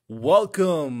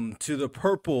Welcome to the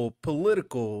Purple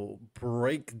Political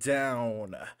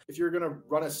Breakdown. If you're going to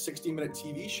run a 60-minute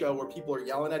TV show where people are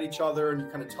yelling at each other and you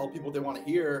kind of tell people what they want to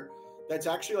hear, that's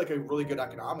actually like a really good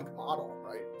economic model,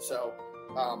 right? So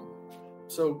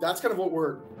that's kind of what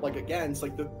we're like against.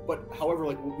 However,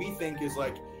 what we think is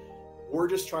we're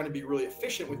just trying to be really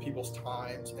efficient with people's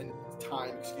time,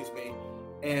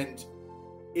 and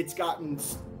it's gotten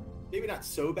maybe not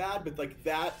so bad, but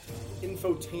that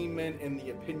infotainment and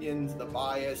the opinions, the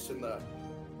bias, and the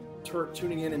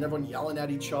tuning in and everyone yelling at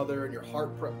each other, and your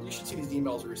you should see these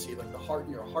emails we receive,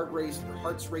 your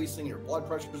heart's racing, your blood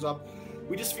pressure's up.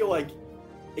 We just feel like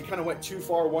it kind of went too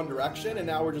far one direction, and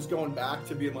now we're just going back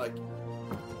to being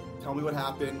tell me what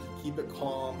happened, keep it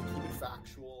calm, keep it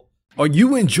factual. Are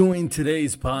you enjoying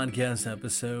today's podcast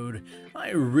episode?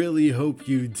 I really hope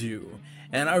you do.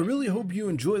 And I really hope you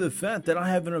enjoy the fact that I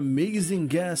have an amazing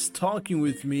guest talking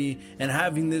with me and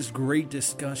having this great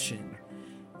discussion.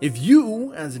 If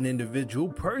you, as an individual,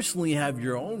 personally have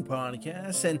your own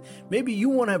podcast and maybe you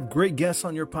want to have great guests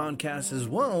on your podcast as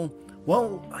well,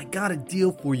 I got a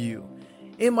deal for you.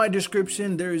 In my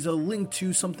description, there is a link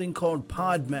to something called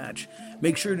Podmatch.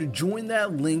 Make sure to join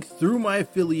that link through my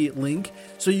affiliate link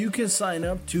so you can sign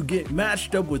up to get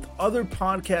matched up with other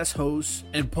podcast hosts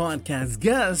and podcast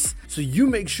guests, so you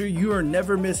make sure you are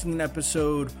never missing an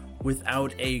episode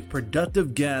without a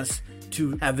productive guest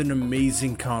to have an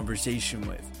amazing conversation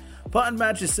with.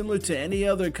 Podmatch is similar to any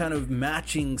other kind of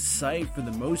matching site for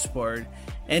the most part,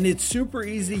 and it's super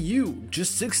easy to use.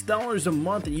 Just $6 a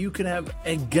month and you can have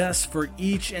a guest for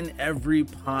each and every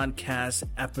podcast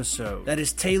episode that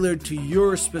is tailored to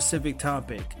your specific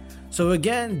topic. So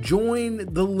again,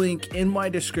 join the link in my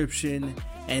description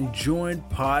and join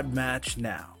Podmatch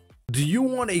now. Do you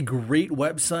want a great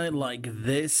website like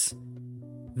this?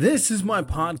 This is my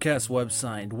podcast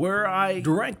website where I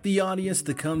direct the audience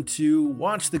to come to,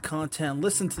 watch the content,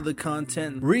 listen to the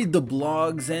content, read the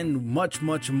blogs, and much,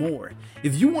 much more.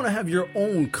 If you want to have your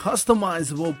own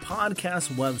customizable podcast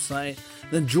website,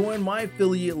 then join my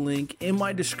affiliate link in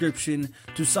my description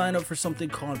to sign up for something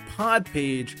called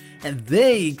Podpage, and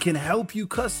they can help you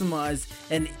customize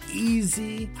an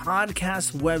easy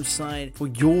podcast website for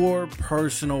your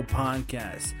personal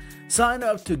podcast. Sign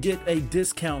up to get a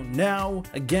discount now.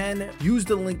 Again, use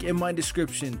the link in my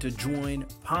description to join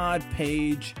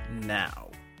Podpage now.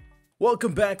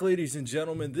 Welcome back, ladies and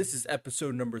gentlemen. This is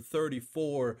episode number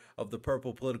 34 of the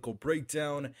Purple Political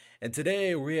Breakdown. And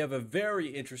today we have a very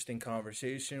interesting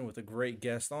conversation with a great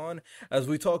guest on as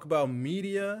we talk about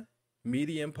media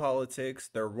and politics,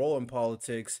 their role in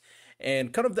politics,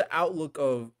 and kind of the outlook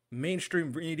of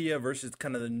mainstream media versus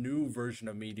kind of the new version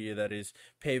of media that is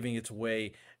paving its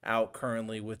way out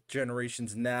currently with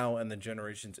generations now and the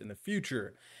generations in the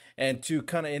future. And to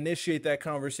kind of initiate that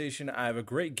conversation, I have a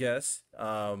great guest,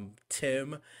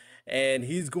 Tim, and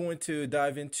he's going to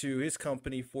dive into his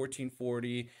company,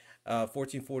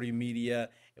 1440 Media,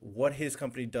 what his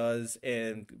company does,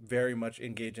 and very much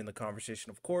engage in the conversation,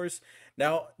 of course.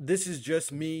 Now, this is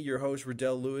just me, your host,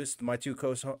 Riddell Lewis. My two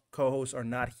co-hosts are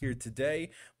not here today,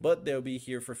 but they'll be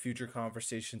here for future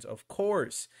conversations, of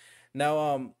course.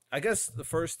 Now, I guess the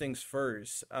first things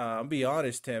first, I'll be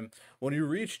honest, Tim, when you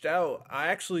reached out, I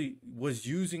actually was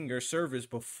using your service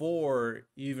before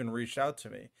you even reached out to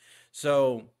me.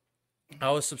 So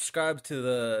I was subscribed to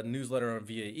the newsletter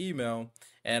via email,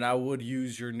 and I would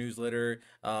use your newsletter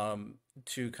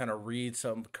to kind of read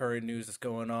some current news that's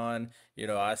going on. You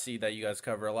know, I see that you guys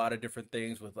cover a lot of different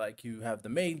things with you have the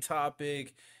main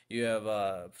topic, you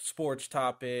have sports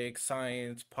topics,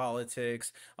 science,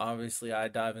 politics. Obviously, I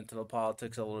dive into the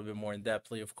politics a little bit more in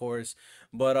depthly, of course.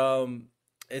 But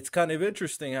it's kind of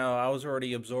interesting how I was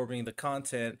already absorbing the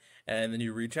content, and then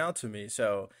you reach out to me.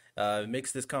 So it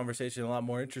makes this conversation a lot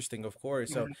more interesting, of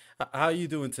course. So how are you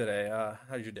doing today?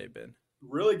 How's your day been?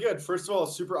 Really good. First of all,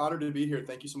 super honored to be here.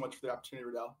 Thank you so much for the opportunity,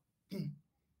 Riddell.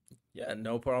 Yeah,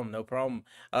 no problem.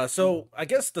 So I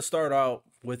guess to start out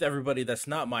with everybody that's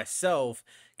not myself,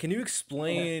 can you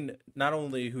explain not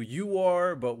only who you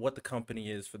are, but what the company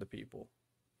is for the people?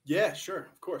 Yeah, sure.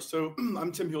 Of course. So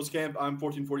I'm Tim Huelskamp. I'm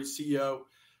 1440 CEO.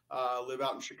 Live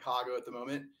out in Chicago at the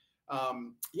moment.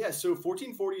 So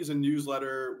 1440 is a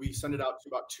newsletter. We send it out to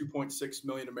about 2.6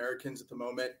 million Americans at the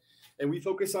moment, and we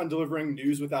focus on delivering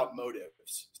news without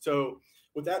motives. So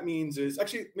what that means is,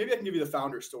 actually, maybe I can give you the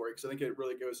founder story, because I think it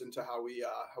really goes into how we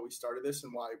started this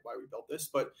and why we built this.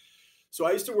 But so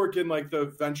I used to work in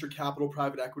the venture capital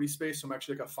private equity space. So I'm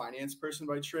actually a finance person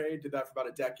by trade. Did that for about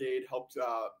a decade.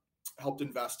 Helped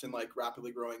invest in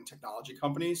rapidly growing technology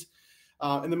companies.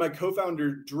 And then my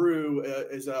co-founder, Drew,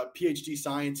 is a PhD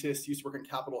scientist. He used to work on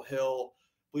Capitol Hill,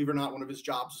 believe it or not, one of his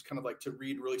jobs was kind of like to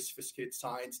read really sophisticated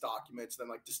science documents, then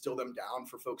like distill them down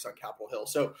for folks on Capitol Hill.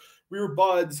 So we were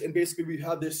buds, and basically we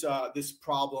had this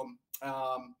problem.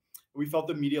 We felt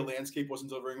the media landscape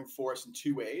wasn't delivering for us in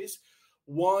two ways.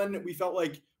 One, we felt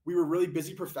like we were really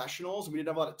busy professionals and we didn't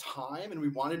have a lot of time, and we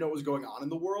wanted to know what was going on in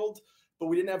the world, but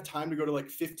we didn't have time to go to like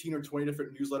 15 or 20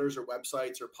 different newsletters or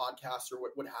websites or podcasts or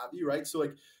what have you, right? So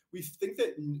like we think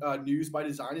that news by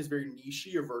design is very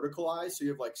nichey or verticalized. So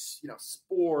you have like,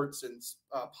 sports and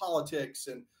politics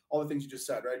and all the things you just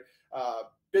said, right?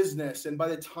 Business. And by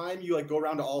the time you like go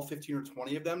around to all 15 or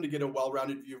 20 of them to get a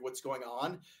well-rounded view of what's going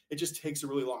on, it just takes a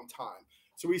really long time.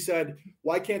 So we said,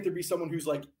 why can't there be someone who's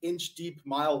like inch deep,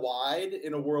 mile wide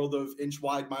in a world of inch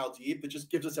wide, mile deep that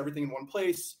just gives us everything in one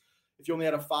place? If you only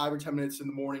had a 5 or 10 minutes in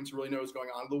the morning to really know what's going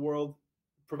on in the world,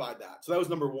 provide that. So that was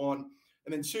number one.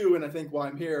 And then two, and I think why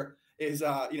I'm here is,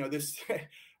 this,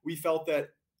 we felt that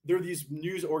there are these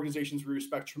news organizations we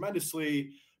respect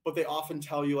tremendously, but they often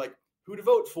tell you like who to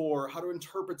vote for, how to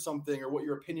interpret something, or what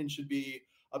your opinion should be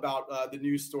about the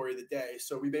news story of the day.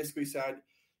 So we basically said,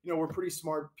 we're pretty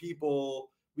smart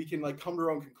people. We can like come to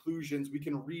our own conclusions. We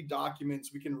can read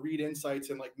documents. We can read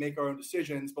insights and like make our own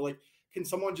decisions. But like, can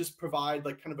someone just provide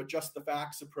like kind of a just the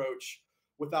facts approach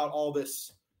without all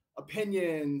this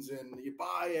opinions and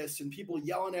bias and people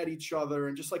yelling at each other,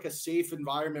 and just like a safe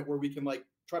environment where we can like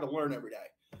try to learn every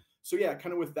day? So yeah,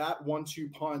 kind of with that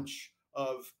 1-2 punch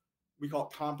of, we call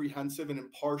it comprehensive and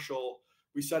impartial,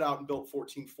 we set out and built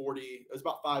 1440. It was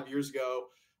about 5 years ago.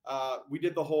 We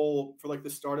did the whole, for like the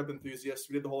startup enthusiasts,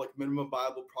 we did the whole like minimum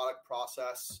viable product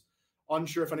process.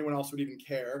 Unsure if anyone else would even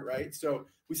care, right? So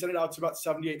we sent it out to about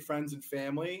 78 friends and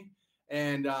family,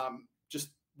 and just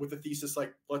with the thesis,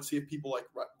 like, let's see if people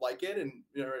like it, and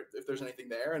if there's anything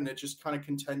there. And it just kind of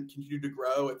continued to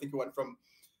grow. I think it went from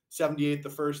 78 the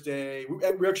first day. We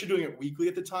were actually doing it weekly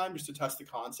at the time just to test the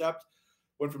concept.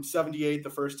 Went from 78 the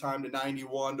first time to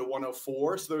 91 to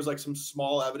 104. So there was like some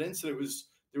small evidence that it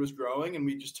was growing, and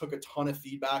we just took a ton of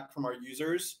feedback from our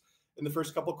users in the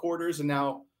first couple of quarters. And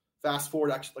now fast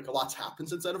forward, actually, like a lot's happened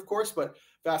since then, of course, but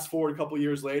fast forward a couple of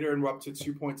years later and we're up to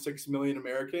 2.6 million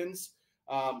Americans.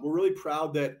 We're really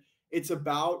proud that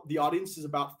the audience is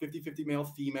about 50-50 male,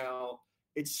 female.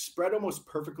 It's spread almost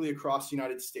perfectly across the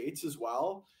United States as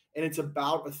well. And it's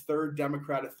about a third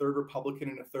Democrat, a third Republican,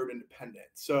 and a third independent.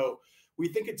 So we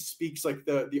think it speaks, like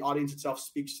the audience itself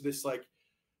speaks to this, like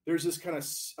there's this kind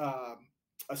of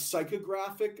a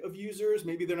psychographic of users.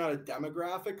 Maybe they're not a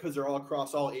demographic because they're all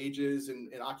across all ages and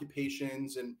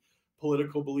occupations and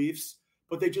political beliefs,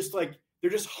 but they're just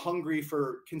hungry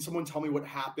for, can someone tell me what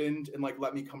happened and like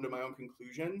let me come to my own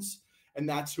conclusions? And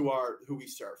that's who we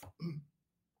serve.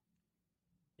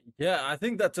 Yeah, I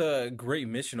think that's a great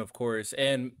mission, of course.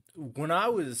 And when I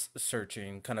was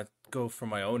searching, kind of go from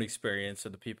my own experience so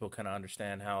the people kind of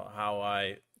understand how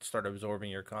I started absorbing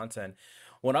your content.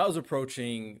 When I was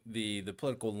approaching the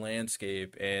political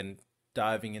landscape and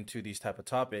diving into these type of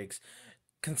topics,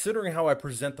 considering how I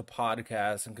present the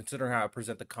podcast and considering how I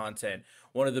present the content,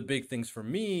 one of the big things for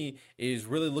me is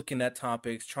really looking at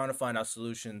topics, trying to find out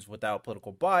solutions without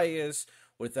political bias,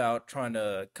 without trying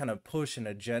to kind of push an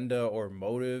agenda or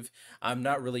motive. I'm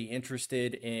not really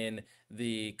interested in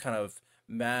the kind of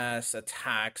mass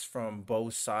attacks from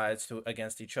both sides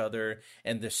against each other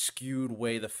and the skewed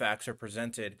way the facts are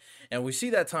presented. And we see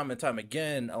that time and time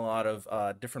again, a lot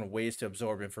of different ways to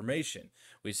absorb information.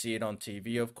 We see it on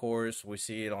TV, of course. We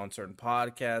see it on certain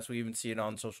podcasts. We even see it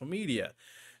on social media.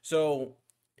 So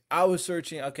I was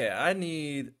searching, okay, I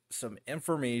need some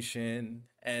information,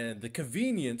 and the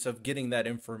convenience of getting that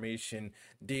information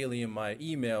daily in my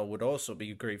email would also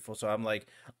be grateful. So I'm like,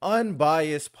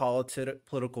 unbiased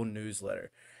political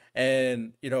newsletter.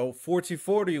 And,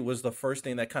 1440 was the first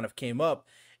thing that kind of came up.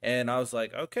 And I was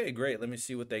like, okay, great. Let me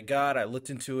see what they got. I looked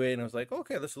into it and I was like,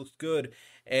 okay, this looks good.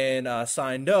 And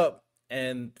signed up.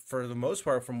 And for the most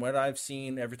part, from what I've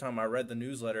seen, every time I read the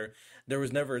newsletter, there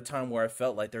was never a time where I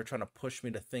felt like they're trying to push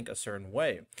me to think a certain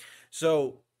way.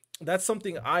 So that's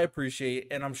something I appreciate,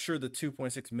 and I'm sure the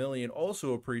 2.6 million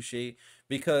also appreciate,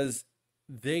 because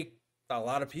a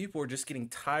lot of people are just getting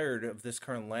tired of this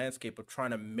current landscape of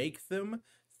trying to make them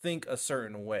think a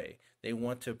certain way. They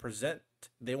want to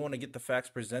get the facts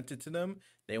presented to them.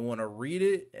 They want to read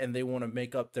it, and they want to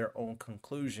make up their own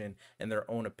conclusion and their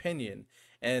own opinion.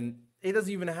 And it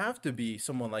doesn't even have to be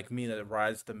someone like me that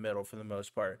rides the middle for the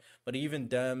most part. But even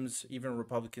Dems, even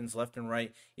Republicans left and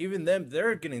right, even them,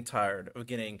 they're getting tired of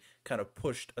getting kind of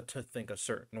pushed to think a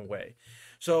certain way.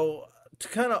 So to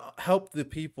kind of help the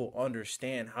people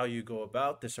understand how you go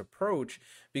about this approach,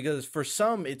 because for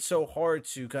some, it's so hard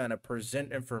to kind of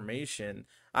present information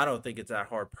I don't think it's that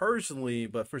hard personally,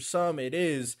 but for some it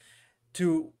is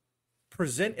to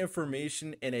present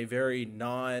information in a very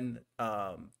non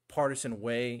partisan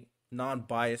way, non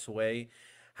biased way.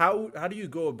 How do you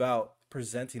go about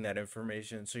presenting that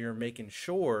information so you're making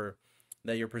sure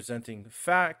that you're presenting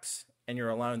facts and you're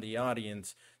allowing the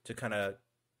audience to kind of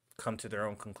come to their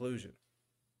own conclusion?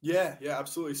 Yeah, yeah,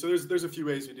 absolutely. So there's a few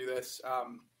ways we do this.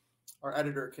 Our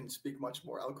editor can speak much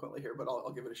more eloquently here, but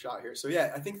I'll give it a shot here. So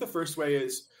yeah, I think the first way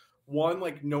is one,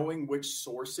 like knowing which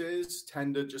sources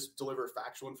tend to just deliver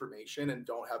factual information and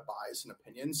don't have bias and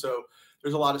opinion. So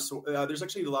there's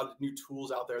actually a lot of new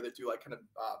tools out there that do like kind of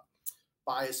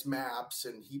bias maps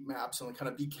and heat maps and like kind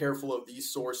of be careful of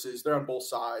these sources. They're on both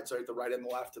sides, right, the right and the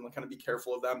left, and like kind of be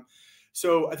careful of them.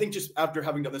 So I think just after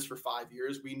having done this for 5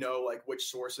 years, we know like which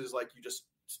sources like you just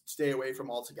stay away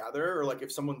from altogether, or like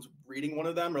if someone's reading one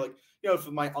of them, or like if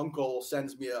my uncle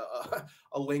sends me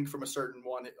a link from a certain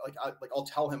one, I'll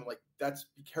tell him like that's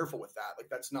be careful with that, like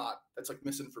that's like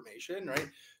misinformation, right?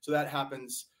 So that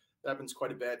happens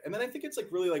quite a bit. And then I think it's like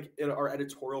really like in our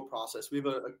editorial process, we have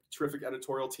a terrific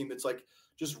editorial team that's like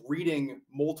just reading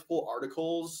multiple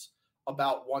articles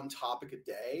about one topic a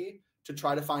day to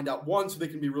try to find out, one, so they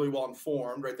can be really well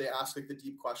informed, right? They ask like the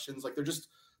deep questions, like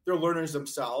they're learners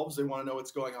themselves. They want to know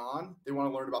what's going on. They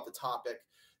want to learn about the topic.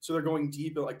 So they're going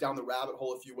deep and like down the rabbit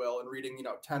hole, if you will, and reading,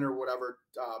 10 or whatever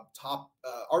top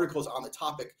articles on the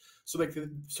topic.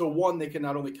 So one, they can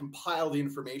not only compile the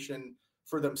information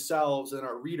for themselves and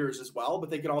our readers as well,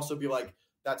 but they can also be like,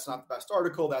 that's not the best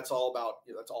article. That's all about,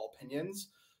 that's all opinions.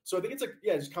 So I think it's like,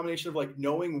 yeah, just a combination of like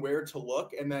knowing where to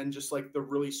look, and then just like the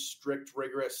really strict,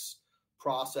 rigorous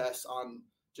process on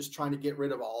just trying to get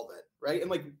rid of all of it, right?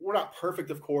 And like we're not perfect,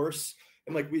 of course,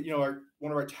 and like we,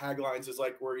 one of our taglines is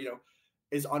like we're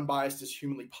as unbiased as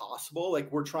humanly possible.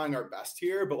 Like we're trying our best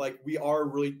here, but like we are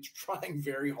really trying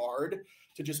very hard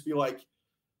to just be like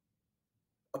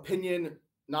opinion,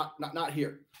 not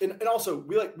here. And also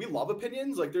we love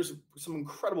opinions. Like there's some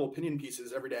incredible opinion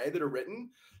pieces every day that are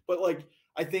written, but like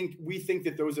we think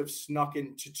that those have snuck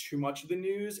into too much of the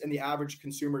news, and the average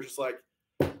consumer is just like,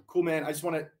 cool, man,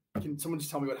 can someone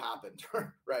just tell me what happened?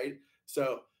 Right.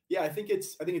 So yeah, I think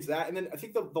it's that. And then I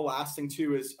think the last thing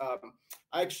too is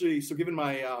given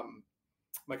my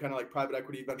my kind of like private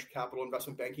equity, venture capital,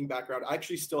 investment banking background, I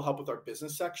actually still help with our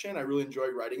business section. I really enjoy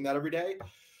writing that every day.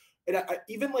 And I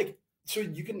even like, so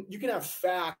you can have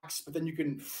facts, but then you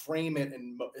can frame it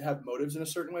and have motives in a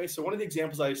certain way. So one of the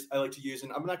examples I like to use,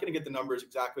 and I'm not going to get the numbers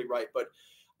exactly right, but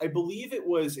I believe it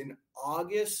was in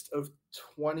August of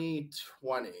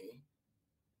 2020.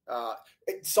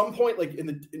 At some point, like in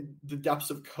the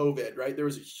depths of COVID, right? There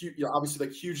was a huge, obviously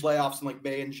like huge layoffs in like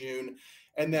May and June,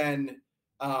 and then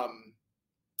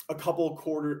a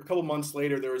couple months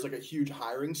later, there was like a huge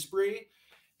hiring spree,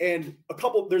 and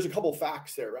there's a couple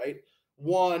facts there, right?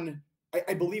 One,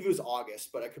 I believe it was August,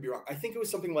 but I could be wrong. I think it was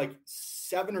something like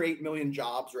 7 or 8 million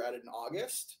jobs were added in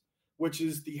August, which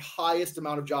is the highest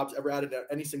amount of jobs ever added at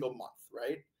any single month,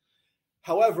 right?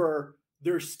 However,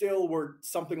 there still were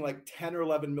something like 10 or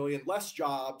 11 million less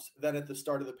jobs than at the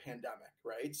start of the pandemic,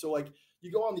 right? So like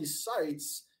you go on these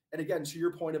sites, and again, to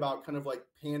your point about kind of like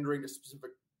pandering to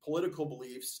specific political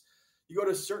beliefs, you go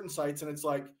to certain sites and it's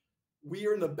like, we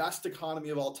are in the best economy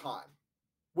of all time,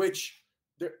 which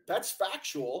that's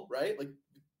factual, right? Like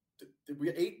we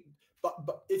ate, but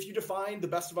if you define the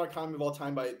best of our economy of all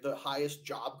time by the highest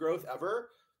job growth ever,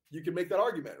 you can make that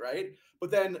argument, right?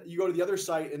 But then you go to the other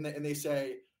site and they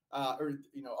say,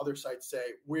 other sites say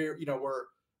we're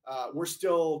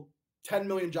still 10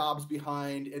 million jobs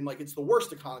behind, and like it's the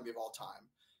worst economy of all time.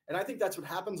 And I think that's what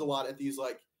happens a lot at these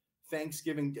like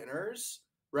Thanksgiving dinners,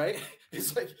 right?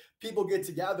 It's like people get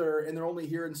together and they're only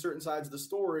hearing certain sides of the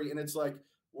story, and it's like,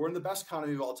 we're in the best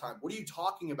economy of all time. What are you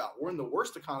talking about? We're in the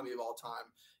worst economy of all time.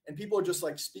 And people are just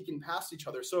like speaking past each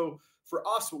other. So for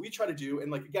us, what we try to do, and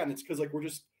like, again, it's because like we're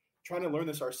just trying to learn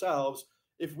this ourselves.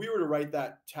 If we were to write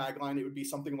that tagline, it would be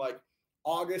something like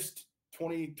August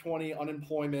 2020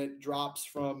 unemployment drops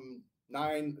from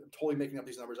totally making up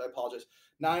these numbers, I apologize,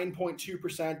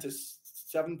 9.2% to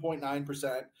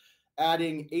 7.9%,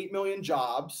 adding 8 million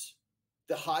jobs,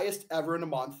 the highest ever in a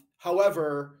month.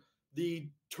 However, the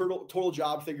total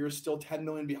job figure is still 10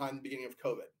 million behind the beginning of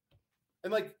COVID.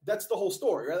 And like, that's the whole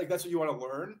story, right? Like that's what you want to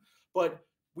learn. But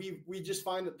we just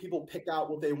find that people pick out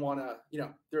what they want to,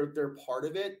 they're part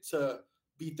of it to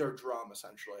beat their drum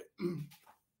essentially.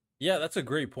 Yeah, that's a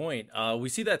great point. We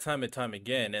see that time and time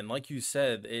again, and like you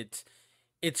said,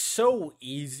 it's so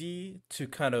easy to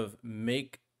kind of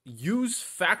use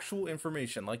factual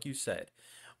information, like you said,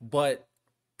 but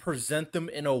present them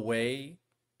in a way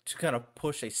to kind of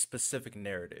push a specific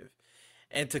narrative.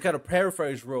 And to kind of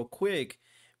paraphrase real quick,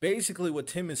 basically what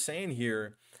Tim is saying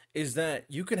here is that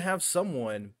you can have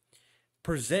someone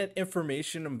present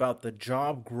information about the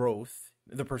job growth,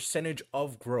 the percentage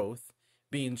of growth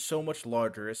being so much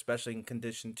larger, especially in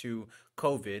condition to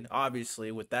COVID.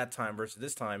 Obviously, with that time versus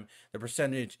this time, the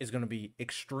percentage is going to be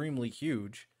extremely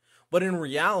huge. But in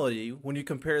reality, when you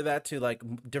compare that to like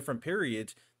different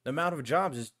periods, the amount of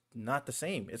jobs is not the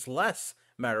same. It's less,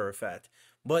 matter of fact.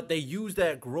 But they use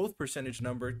that growth percentage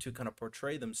number to kind of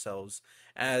portray themselves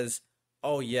as,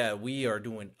 oh yeah, we are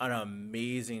doing an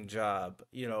amazing job.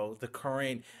 You know, the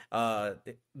current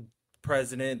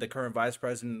president, the current vice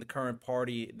president, the current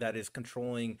party that is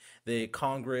controlling the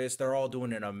Congress, they're all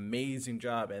doing an amazing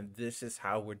job, and this is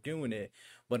how we're doing it.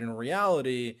 But in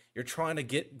reality,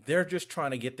 they're just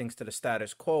trying to get things to the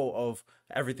status quo of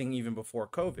everything even before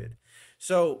COVID.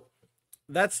 So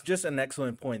that's just an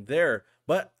excellent point there.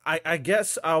 But I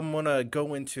guess I'm gonna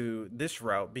go into this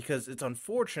route because it's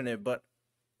unfortunate, but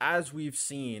as we've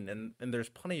seen, and there's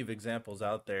plenty of examples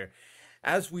out there,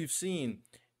 as we've seen,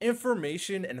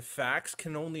 information and facts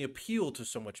can only appeal to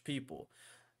so much people.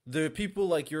 The people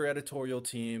like your editorial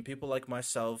team, people like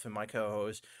myself and my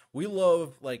co-host, we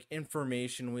love like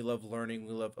information, we love learning,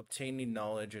 we love obtaining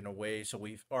knowledge in a way so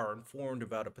we are informed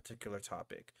about a particular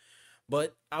topic.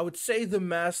 But I would say the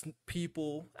mass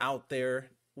people out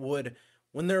there would,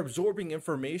 when they're absorbing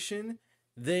information,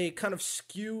 they kind of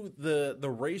skew the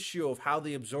ratio of how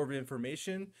they absorb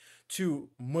information to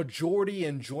majority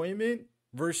enjoyment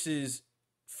versus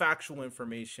factual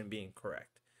information being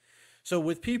correct. So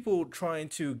with people trying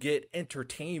to get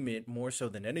entertainment more so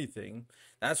than anything,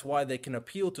 that's why they can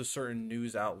appeal to certain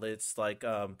news outlets like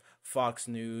Fox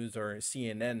News or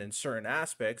CNN in certain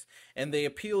aspects, and they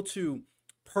appeal to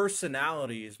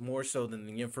personalities more so than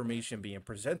the information being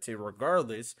presented,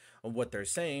 regardless of what they're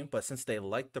saying. But since they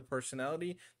like the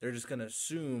personality, they're just going to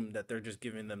assume that they're just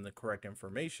giving them the correct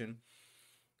information.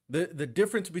 The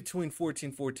difference between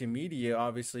 1414 Media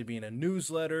obviously being a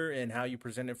newsletter and how you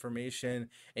present information,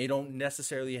 and you don't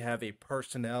necessarily have a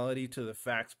personality to the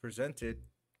facts presented.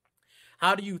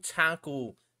 How do you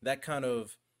tackle that kind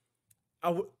of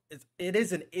it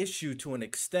is an issue to an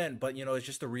extent, but you know it's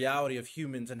just the reality of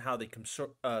humans and how they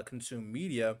consume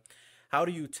media. How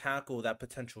do you tackle that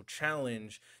potential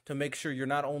challenge to make sure you're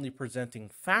not only presenting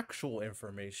factual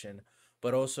information,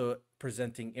 but also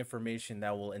presenting information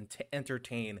that will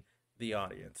entertain the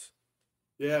audience?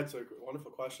 Yeah, it's a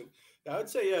wonderful question. I would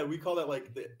say, yeah, we call that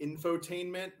like the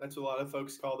infotainment. That's what a lot of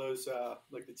folks call those,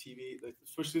 like the TV, like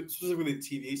specifically the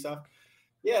TV stuff.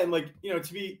 Yeah, and like I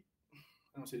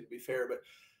don't say to be fair, but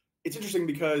it's interesting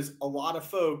because a lot of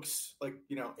folks, like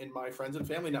in my friends and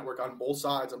family network, on both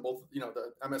sides, on both the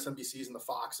MSNBCs and the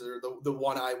Foxes, are the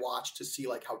one I watch to see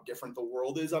like how different the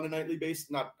world is on a nightly basis.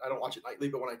 Not I don't watch it nightly,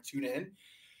 but when I tune in,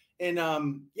 and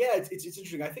yeah, it's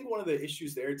interesting. I think one of the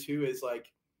issues there too is like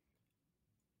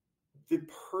the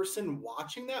person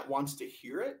watching that wants to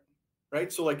hear it,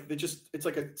 right? So like it's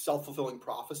like a self-fulfilling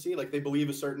prophecy. Like they believe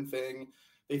a certain thing.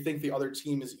 They think the other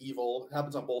team is evil. It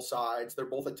happens on both sides. They're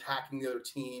both attacking the other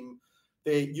team.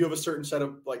 You have a certain set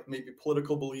of like maybe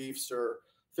political beliefs or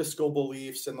fiscal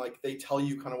beliefs, and like they tell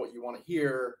you kind of what you want to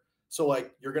hear. So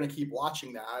like you're going to keep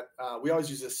watching that. We always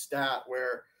use this stat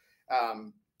where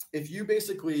if you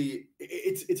basically,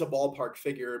 it's a ballpark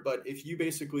figure, but if you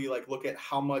basically like look at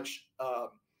how much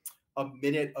a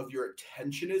minute of your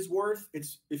attention is worth,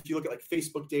 it's if you look at like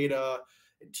Facebook data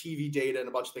and TV data and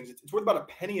a bunch of things, it's worth about a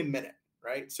penny a minute.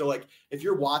 Right. So like if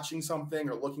you're watching something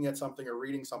or looking at something or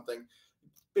reading something,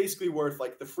 basically worth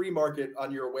like the free market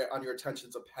on your attention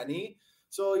is a penny.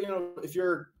 So, if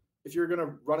you're going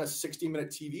to run a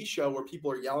 60-minute TV show where people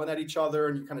are yelling at each other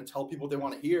and you kind of tell people what they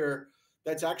want to hear,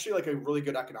 that's actually like a really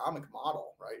good economic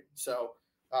model. Right. So,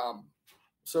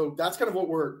 so that's kind of what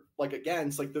we're like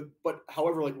against but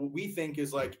however, like what we think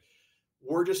is like,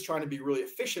 we're just trying to be really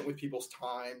efficient with people's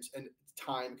time, and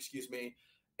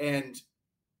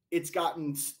it's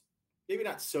gotten maybe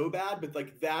not so bad, but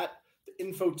like that, the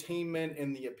infotainment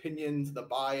and the opinions, the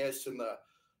bias and the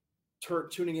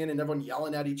tuning in and everyone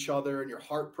yelling at each other and your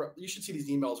you should see these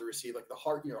emails we receive, like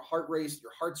your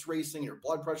heart's racing, your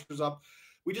blood pressure's up.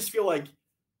 We just feel like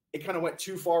it kind of went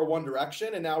too far one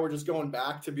direction. And now we're just going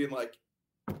back to being like,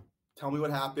 tell me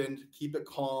what happened, keep it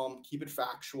calm, keep it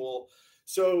factual.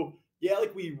 So yeah,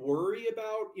 like we worry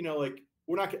about, like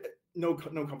we're not, no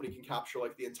company can capture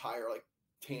like the entire like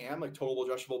TAM, like total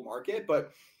addressable market,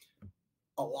 but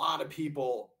a lot of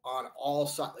people on all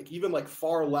sides, like even like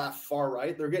far left, far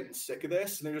right, they're getting sick of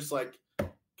this, and they're just like,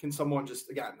 can someone just,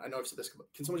 again, I know I've said this,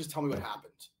 can someone just tell me what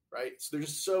happened, right? So they're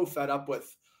just so fed up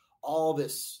with all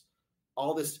this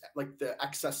all this like the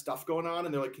excess stuff going on,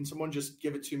 and they're like, can someone just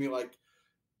give it to me like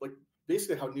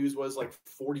basically how news was like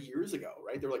 40 years ago,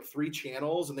 right? There were like 3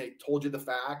 channels and they told you the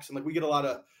facts. And like we get a lot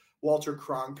of Walter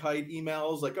Cronkite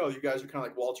emails like, oh, you guys are kind of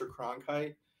like Walter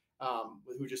Cronkite,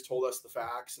 who just told us the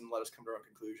facts and let us come to our own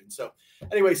conclusion. So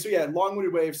anyway, so yeah,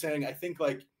 long-winded way of saying I think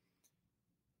like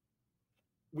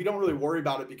we don't really worry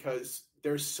about it because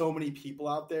there's so many people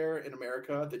out there in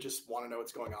America that just want to know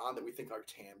what's going on that we think our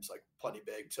TAM's like plenty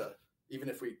big to even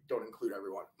if we don't include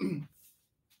everyone.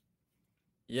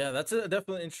 Yeah, that's a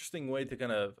definitely interesting way to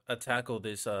kind of tackle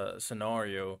this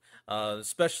scenario,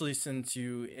 especially since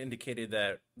you indicated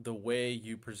that the way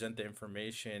you present the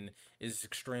information is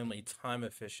extremely time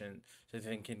efficient, so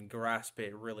they can grasp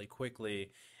it really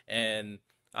quickly. And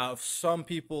some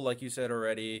people, like you said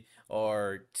already,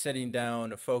 are sitting down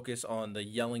to focus on the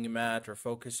yelling match or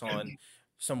focus on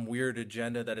some weird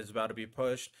agenda that is about to be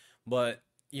pushed. But,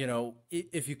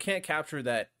 if you can't capture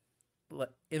that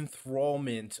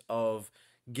enthrallment of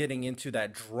getting into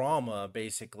that drama,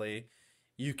 basically,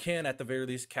 you can at the very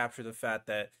least capture the fact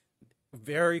that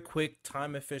very quick,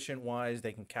 time efficient wise,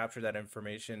 they can capture that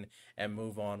information and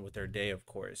move on with their day, of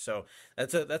course. So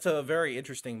that's a very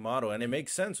interesting model, and it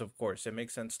makes sense, of course. It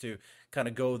makes sense to kind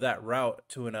of go that route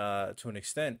to an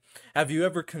extent. Have you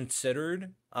ever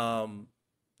considered down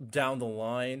the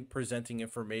line presenting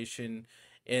information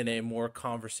in a more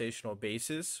conversational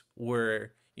basis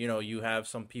where you have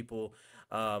some people,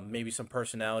 maybe some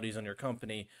personalities on your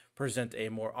company present a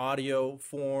more audio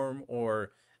form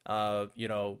or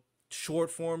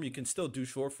short form? You can still do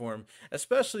short form,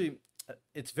 especially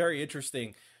it's very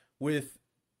interesting with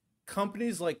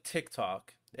companies like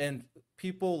TikTok and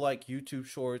people like YouTube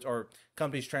Shorts, or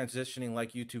companies transitioning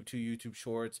like YouTube to YouTube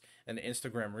Shorts and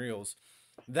Instagram Reels.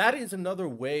 That is another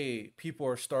way people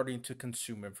are starting to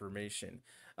consume information.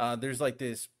 There's like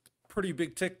this pretty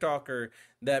big TikToker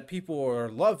that people are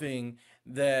loving,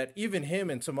 that even him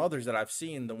and some others that I've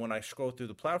seen that when I scroll through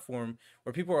the platform,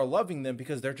 where people are loving them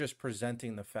because they're just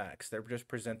presenting the facts, they're just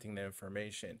presenting the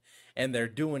information, and they're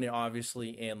doing it obviously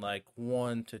in like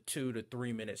 1 to 2 to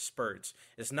 3 minute spurts.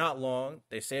 It's not long,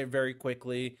 they say it very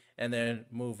quickly and then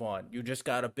move on. You just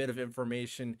got a bit of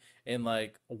information in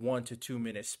like a 1 to 2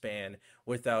 minute span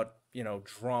without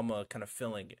drama kind of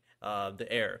filling the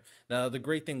air. Now the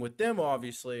great thing with them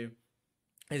obviously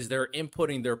is they're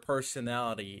inputting their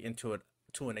personality into it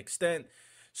to an extent.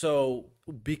 So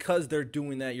because they're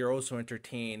doing that, you're also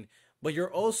entertained, but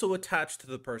you're also attached to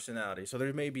the personality. So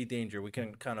there may be danger. We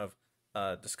can kind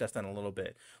of discuss that in a little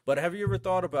bit. But have you ever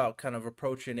thought about kind of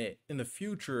approaching it in the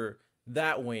future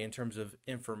that way in terms of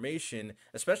information,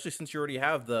 especially since you already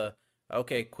have the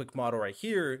okay quick model right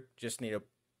here, just need to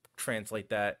translate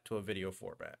that to a video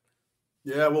format?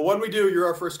 Yeah, well, when we do, you're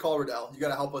our first call, Riddell. You got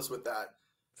to help us with that.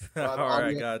 The All right,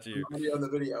 audio, got you. audio and the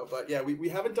video. But yeah, we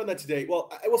haven't done that today.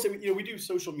 Well, I will say, we do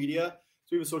social media.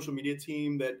 So we have a social media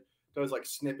team that does like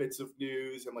snippets of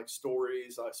news and like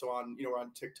stories. So on, we're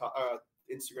on TikTok,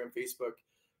 Instagram, Facebook,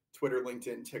 Twitter,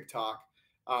 LinkedIn, TikTok.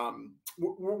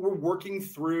 We're working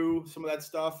through some of that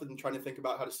stuff and trying to think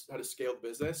about how to scale the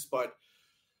business. But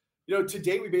to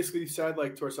date, we basically said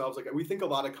like to ourselves, like we think a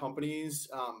lot of companies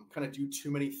kind of do too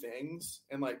many things,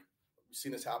 and like we've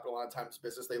seen this happen a lot of times in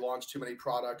business. They launch too many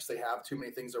products, they have too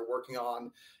many things they're working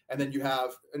on, and then you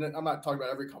have, and I'm not talking about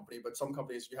every company, but some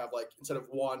companies you have like instead of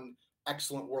one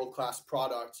excellent world-class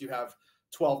product, you have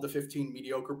 12 to 15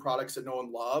 mediocre products that no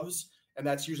one loves, and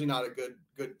that's usually not a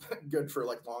good for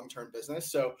like long-term business.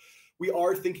 So we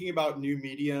are thinking about new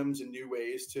mediums and new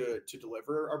ways to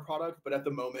deliver our product, but at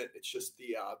the moment it's just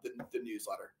the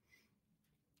newsletter.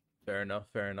 Fair enough.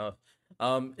 Fair enough.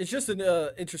 It's just an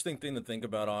interesting thing to think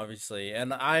about, obviously,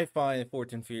 and I find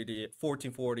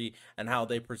 1440 and how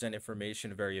they present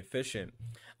information very efficient.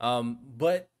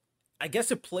 But I guess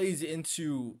it plays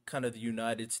into kind of the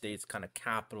United States kind of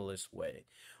capitalist way,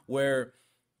 where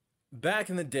back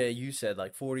in the day, you said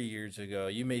like 40 years ago,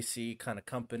 you may see kind of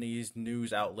companies,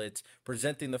 news outlets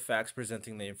presenting the facts,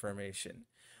 presenting the information.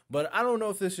 But I don't know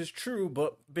if this is true,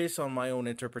 but based on my own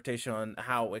interpretation on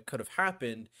how it could have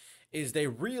happened, is they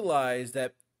realized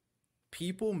that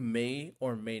people may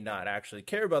or may not actually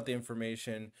care about the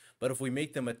information, but if we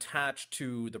make them attached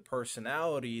to the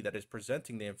personality that is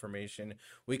presenting the information,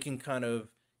 we can kind of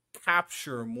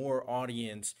capture more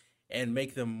audience and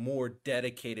make them more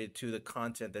dedicated to the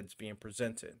content that's being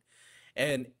presented.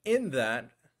 And in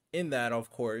that, of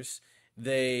course,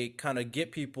 they kind of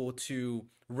get people to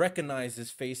recognize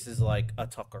his faces like a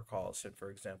Tucker Carlson, for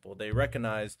example. They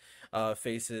recognize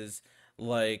faces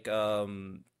like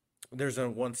there's a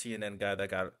one CNN guy that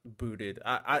got booted.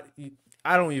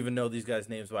 I don't even know these guys'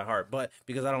 names by heart, but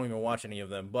because I don't even watch any of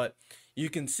them. But you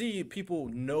can see people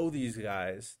know these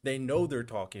guys, they know their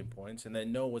talking points, and they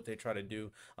know what they try to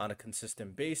do on a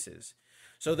consistent basis.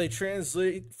 So they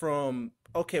translate from,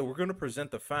 okay, we're going to present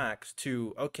the facts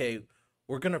to, okay,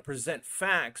 we're going to present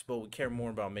facts, but we care more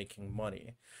about making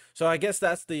money. So I guess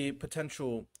that's the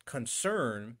potential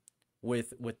concern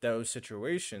with those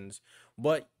situations.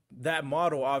 But that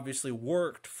model obviously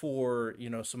worked for,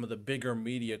 some of the bigger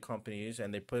media companies,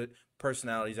 and they put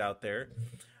personalities out there.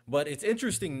 But it's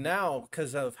interesting now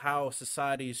because of how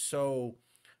society is so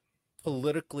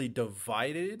politically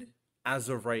divided as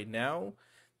of right now,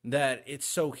 that it's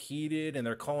so heated, and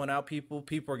they're calling out people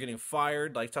are getting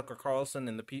fired, like Tucker Carlson,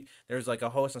 and there's like a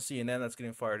host on CNN that's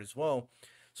getting fired as well.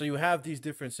 So you have these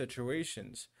different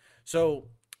situations. So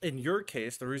in your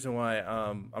case, the reason why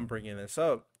I'm bringing this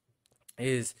up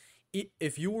is,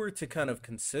 if you were to kind of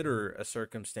consider a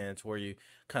circumstance where you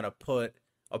kind of put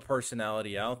a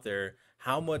personality out there,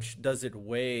 how much does it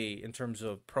weigh in terms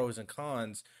of pros and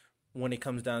cons when it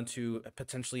comes down to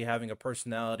potentially having a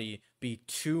personality be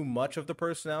too much of the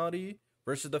personality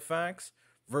versus the facts,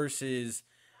 versus,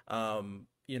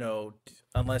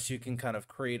 unless you can kind of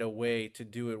create a way to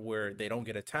do it where they don't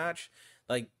get attached?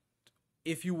 Like,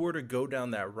 if you were to go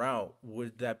down that route,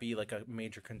 would that be like a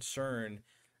major concern,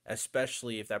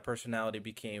 especially if that personality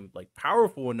became like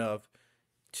powerful enough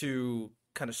to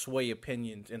kind of sway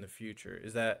opinions in the future?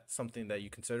 Is that something that you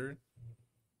considered?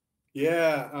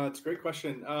 Yeah, it's a great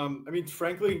question. I mean,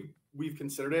 frankly, we've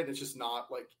considered it. It's just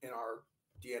not like in our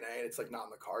DNA. It's like not in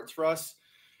the cards for us.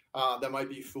 That might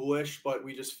be foolish, but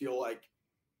we just feel like,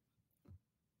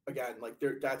 again, like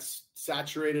that's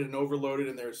saturated and overloaded,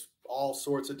 and there's all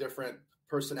sorts of different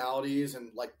personalities, and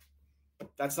like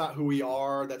that's not who we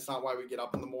are. That's not why we get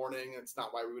up in the morning. It's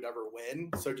not why we would ever win.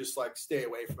 So just like stay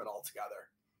away from it altogether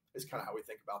is kind of how we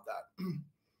think about that.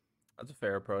 That's a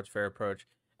fair approach, fair approach.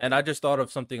 And I just thought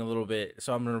of something a little bit,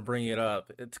 so I'm going to bring it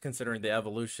up. It's considering the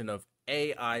evolution of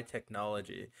AI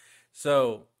technology.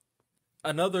 So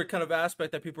another kind of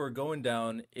aspect that people are going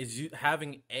down is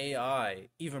having AI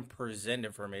even present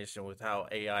information with how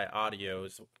AI audio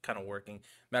is kind of working.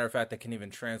 Matter of fact, that can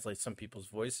even translate some people's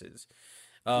voices.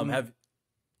 Mhm. Have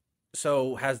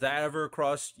So has that ever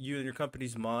crossed you and your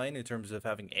company's mind in terms of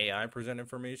having AI present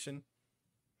information?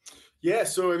 Yeah,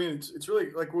 so I mean, it's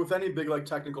really like with any big like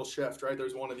technical shift, right?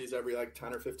 There's one of these every like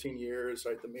 10 or 15 years,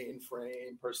 right? The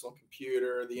mainframe, personal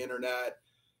computer, the internet.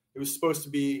 It was supposed to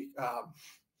be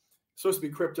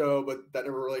crypto, but that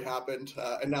never really happened.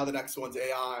 And now the next one's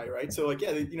AI, right? So like,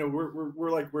 yeah,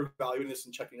 we're evaluating this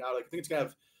and checking it out. Like, I think it's gonna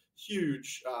have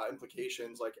huge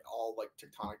implications, like all like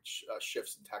tectonic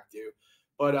shifts in tech do.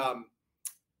 But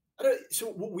so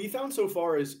what we found so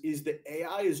far is that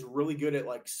AI is really good at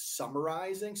like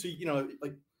summarizing. So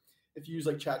like if you use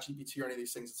like ChatGPT or any of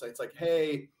these things, it's like,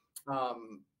 hey,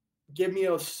 um, give me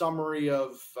a summary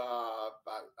of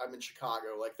I'm in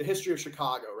Chicago, like the history of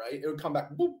Chicago, right? It would come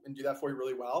back whoop, and do that for you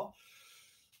really well.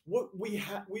 What we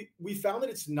found that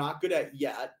it's not good at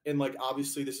yet, and like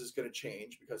obviously this is going to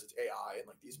change because it's AI and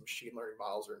like these machine learning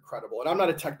models are incredible. And I'm not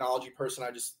a technology person;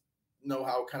 I just know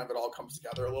how kind of it all comes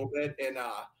together a little bit. And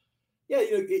yeah,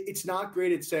 it's not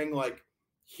great at saying like,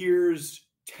 here's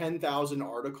 10,000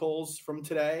 articles from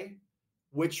today.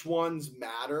 Which ones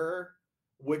matter?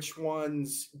 Which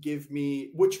ones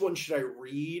which one should I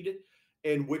read?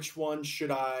 And which one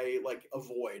should I like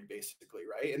avoid, basically,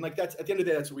 right? And like that's at the end of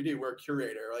the day, that's what we do. We're a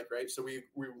curator, like, right? So we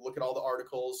look at all the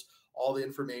articles, all the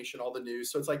information, all the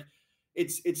news. So it's like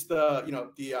it's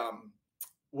the the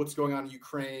what's going on in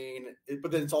Ukraine,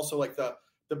 but then it's also like the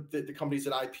companies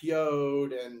that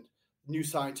IPO'd and new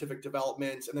scientific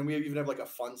developments. And then we even have like a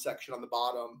fun section on the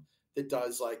bottom that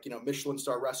does like, Michelin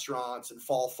star restaurants and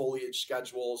fall foliage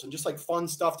schedules and just like fun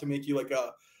stuff to make you like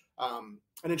an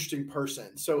interesting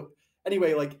person. So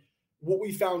anyway, like what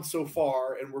we found so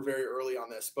far, and we're very early on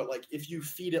this, but like if you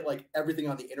feed it like everything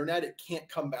on the internet, it can't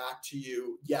come back to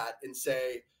you yet and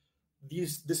say,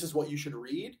 this is what you should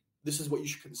read. This is what you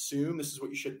should consume. This is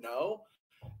what you should know.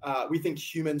 We think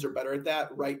humans are better at that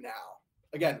right now.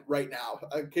 Again, right now.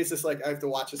 In case this like I have to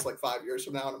watch this like 5 years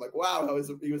from now, and I'm like, wow,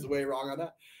 he was way wrong on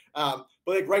that.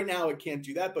 But like right now, it can't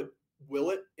do that. But will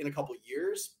it in a couple of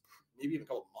years? Maybe in a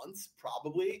couple of months,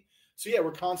 probably. So yeah,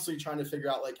 we're constantly trying to figure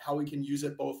out like how we can use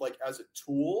it both like as a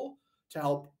tool to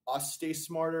help us stay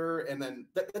smarter, and then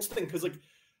that's the thing because like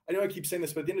I know I keep saying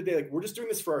this, but at the end of the day, like we're just doing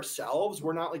this for ourselves.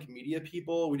 We're not like media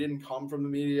people. We didn't come from the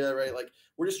media, right? Like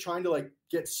we're just trying to like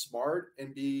get smart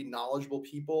and be knowledgeable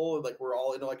people. Like we're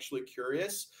all intellectually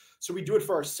curious. So we do it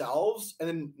for ourselves. And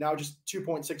then now just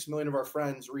 2.6 million of our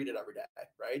friends read it every day,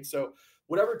 right? So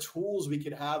whatever tools we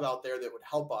could have out there that would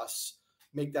help us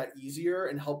make that easier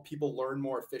and help people learn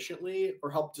more efficiently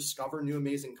or help discover new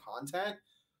amazing content.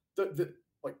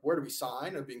 Like, where do we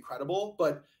sign? It'd be incredible,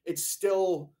 but it's just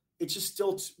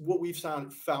still what we've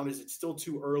found is it's still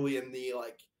too early in the,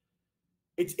 like,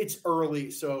 it's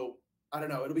early. So I don't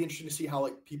know. It'll be interesting to see how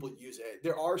like people use it.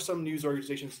 There are some news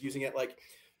organizations using it, like,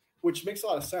 which makes a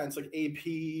lot of sense, like AP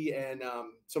and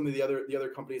some of the other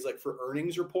companies, like for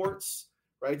earnings reports,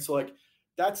 right? So like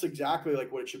that's exactly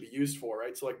like what it should be used for,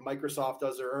 right? So like Microsoft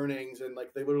does their earnings and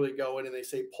like they literally go in and they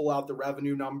say pull out the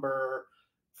revenue number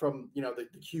from the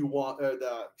Q1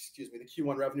 the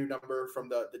Q1 revenue number from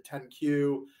the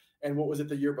 10Q and what was it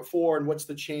the year before and what's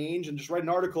the change, and just write an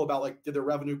article about like did their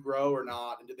revenue grow or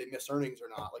not and did they miss earnings or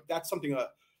not. Like that's something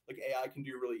that like AI can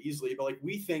do really easily. But like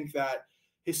we think that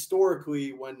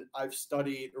historically when I've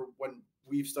studied or when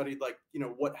we've studied like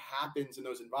what happens in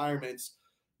those environments,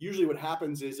 usually what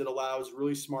happens is it allows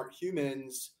really smart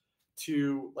humans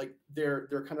to like their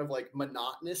kind of like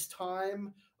monotonous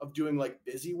time of doing like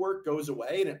busy work goes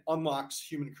away and it unlocks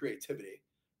human creativity,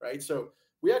 right? So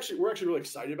we're actually really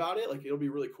excited about it. Like it'll be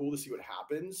really cool to see what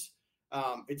happens.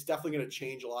 It's definitely going to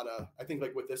change a lot of, I think,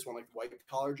 like with this one, like white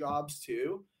collar jobs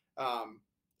too.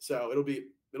 So it'll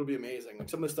be amazing. Like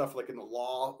some of the stuff like in the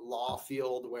law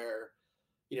field where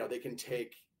they can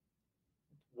take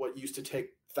what used to take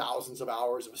thousands of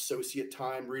hours of associate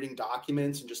time reading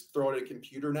documents and just throw it in a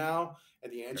computer now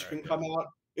and the answer can come out.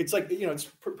 It's like it's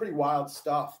pretty wild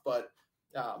stuff, but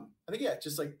I think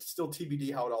just like still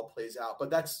TBD how it all plays out. But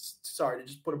that's, sorry to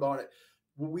just put a bow on it,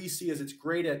 what we see is it's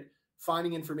great at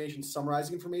finding information,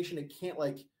 summarizing information.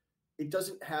 It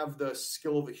doesn't have the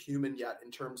skill of a human yet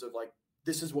in terms of like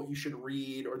this is what you should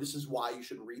read or this is why you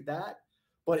should read that,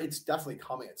 but it's definitely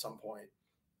coming at some point.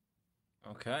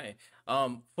 Okay.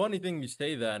 Funny thing you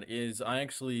say that is I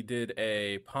actually did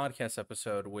a podcast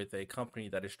episode with a company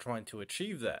that is trying to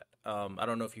achieve that. I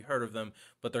don't know if you heard of them,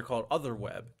 but they're called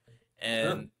OtherWeb,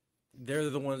 and they're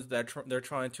the ones that they're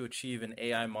trying to achieve an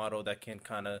AI model that can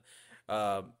kind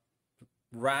of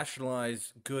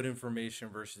rationalize good information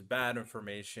versus bad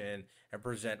information and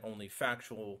present only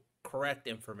factual, correct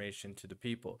information to the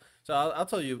people. So I'll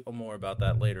tell you more about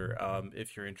that later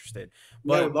if you're interested.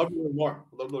 But yeah, I would love to learn more.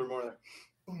 I'd love to learn more there.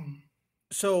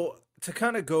 So to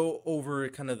kind of go over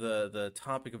kind of the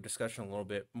topic of discussion a little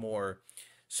bit more.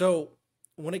 So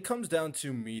when it comes down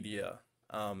to media,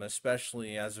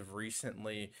 especially as of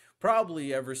recently,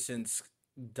 probably ever since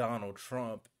Donald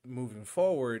Trump moving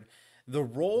forward, the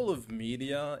role of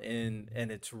media and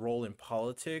its role in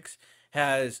politics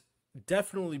has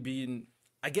definitely been,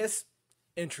 I guess,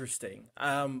 interesting.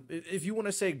 If you want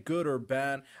to say good or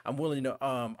bad, I'm willing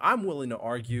to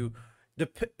argue.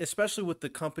 Especially with the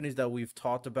companies that we've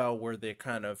talked about, where they're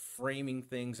kind of framing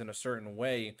things in a certain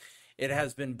way, it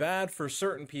has been bad for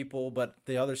certain people, but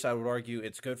the other side would argue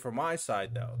it's good for my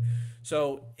side, though.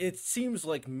 So it seems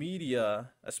like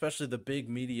media, especially the big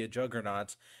media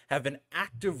juggernauts, have an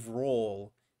active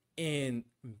role in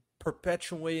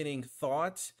perpetuating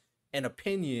thought and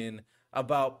opinion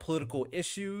about political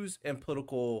issues and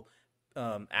political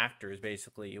actors,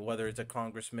 basically, whether it's a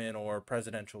congressman or a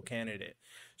presidential candidate.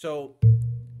 So,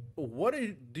 what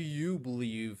do you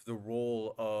believe the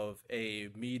role of a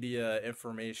media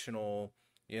informational,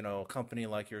 company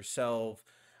like yourself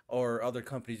or other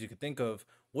companies you could think of?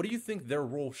 What do you think their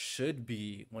role should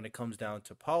be when it comes down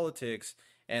to politics?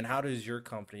 And how does your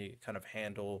company kind of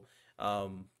handle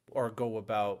or go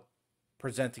about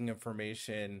presenting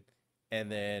information and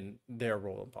then their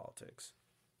role in politics?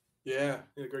 Yeah,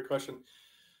 great question.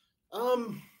 I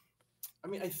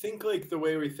mean, I think like the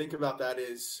way we think about that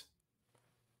is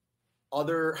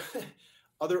other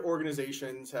other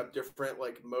organizations have different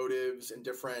like motives and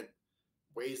different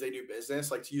ways they do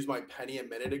business. Like to use my penny a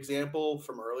minute example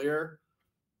from earlier,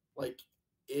 like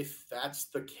if that's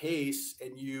the case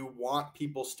and you want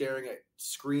people staring at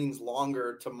screens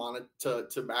longer to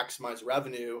maximize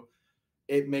revenue,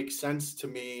 it makes sense to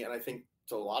me, and I think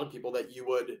to a lot of people, that you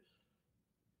would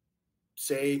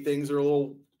say things are a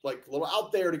little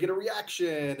out there to get a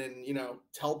reaction and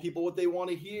tell people what they want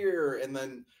to hear, and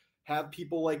then have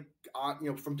people like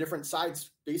from different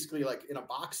sides, basically like in a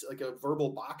box, like a verbal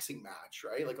boxing match,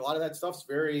 right? Like a lot of that stuff's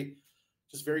very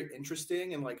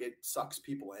interesting and like it sucks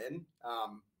people in.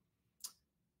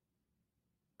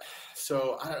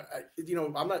 So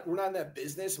we're not in that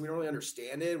business and we don't really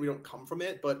understand it. We don't come from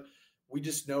it, but we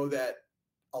just know that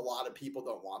a lot of people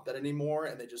don't want that anymore,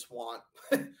 and they just want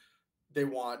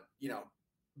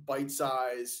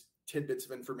bite-sized tidbits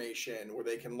of information where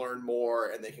they can learn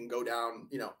more and they can go down,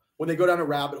 when they go down a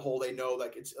rabbit hole, they know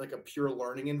like it's like a pure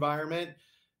learning environment.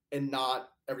 and not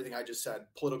everything I just said,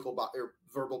 or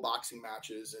verbal boxing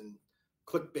matches and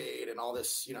clickbait and all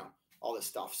this, all this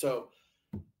stuff. So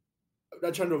I'm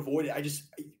not trying to avoid it.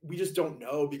 We just don't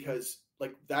know, because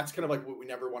like that's kind of like what we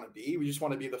never want to be. We just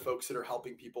want to be the folks that are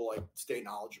helping people like stay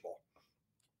knowledgeable.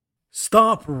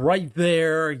 Stop right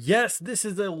there. Yes, this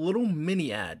is a little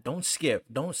mini ad. Don't skip.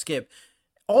 Don't skip.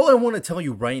 All I want to tell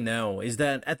you right now is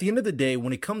that at the end of the day,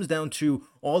 when it comes down to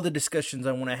all the discussions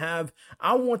I want to have,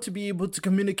 I want to be able to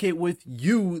communicate with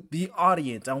you, the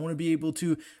audience. I want to be able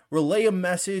to relay a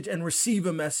message and receive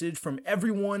a message from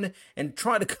everyone and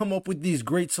try to come up with these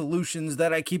great solutions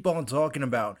that I keep on talking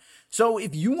about. So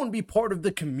if you want to be part of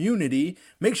the community,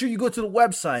 make sure you go to the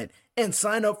website and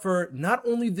sign up for not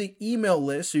only the email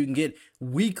list so you can get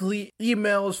weekly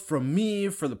emails from me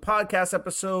for the podcast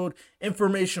episode,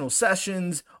 informational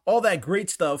sessions, all that great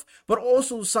stuff, but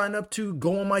also sign up to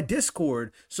go on my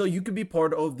Discord so you can be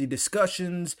part of the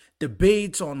discussions,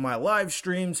 debates on my live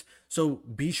streams. So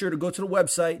be sure to go to the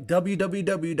website,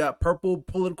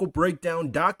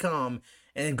 www.purplepoliticalbreakdown.com,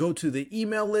 and go to the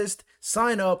email list,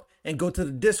 sign up, and go to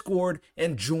the Discord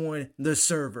and join the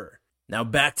server. Now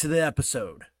back to the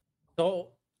episode. So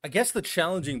I guess the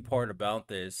challenging part about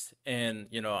this, and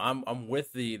I'm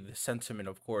with the sentiment,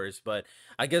 of course, but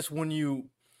I guess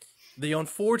the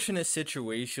unfortunate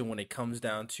situation when it comes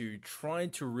down to trying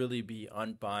to really be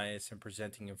unbiased and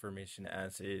presenting information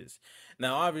as is.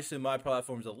 Now, obviously, my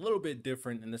platform is a little bit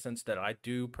different in the sense that I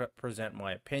do present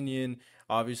my opinion.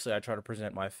 Obviously, I try to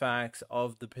present my facts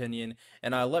of the opinion,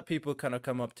 and I let people kind of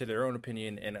come up to their own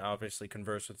opinion and obviously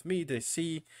converse with me to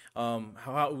see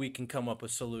how we can come up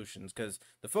with solutions. Because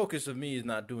the focus of me is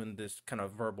not doing this kind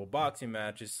of verbal boxing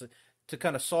match. It's to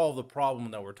kind of solve the problem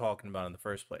that we're talking about in the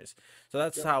first place. So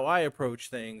that's how I approach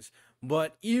things.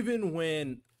 But even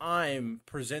when I'm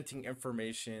presenting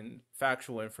information,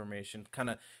 factual information, kind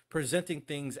of presenting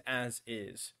things as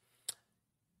is,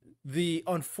 the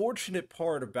unfortunate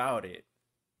part about it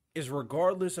is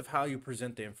regardless of how you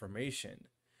present the information,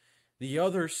 the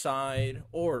other side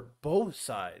or both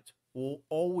sides will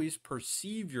always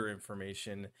perceive your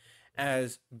information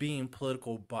as being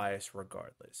political bias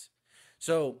regardless.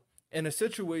 So in a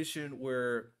situation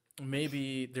where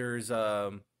maybe there's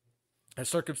a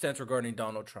circumstance regarding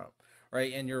Donald Trump,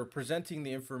 right? And you're presenting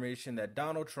the information that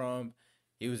Donald Trump,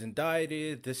 he was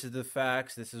indicted. This is the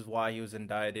facts. This is why he was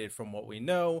indicted. From what we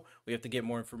know, we have to get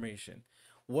more information.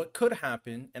 What could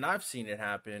happen, and I've seen it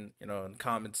happen, in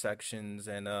comment sections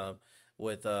and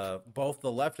with both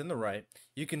the left and the right,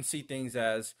 you can see things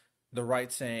as the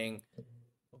right saying,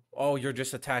 oh, you're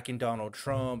just attacking Donald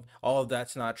Trump. All of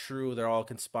that's not true. They're all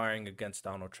conspiring against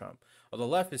Donald Trump. Or the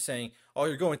left is saying, oh,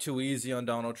 you're going too easy on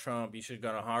Donald Trump. You should have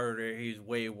gone harder. He's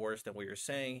way worse than what you're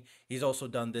saying. He's also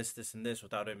done this, this, and this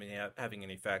without having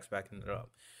any facts backing it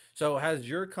up. So has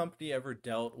your company ever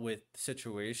dealt with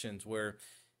situations where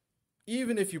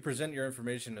even if you present your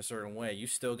information a certain way, you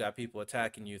still got people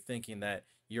attacking you thinking that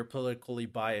you're politically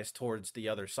biased towards the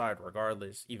other side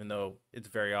regardless, even though it's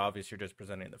very obvious you're just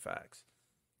presenting the facts?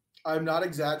 I'm not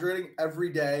exaggerating.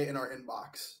 Every day in our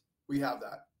inbox, we have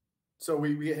that. So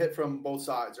we get hit from both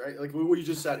sides, right? Like what you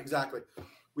just said, exactly.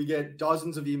 We get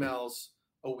dozens of emails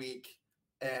a week,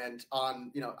 and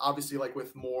on, obviously like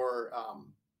with more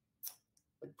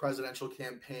like presidential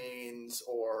campaigns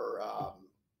or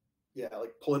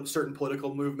certain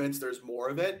political movements, there's more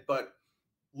of it. But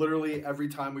literally every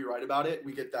time we write about it,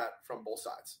 we get that from both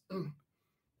sides.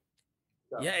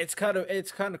 Yeah, it's kind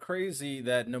of crazy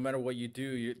that no matter what you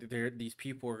do, these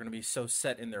people are going to be so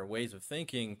set in their ways of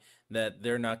thinking that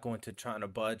they're not going to try to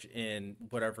budge in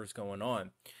whatever's going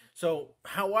on. So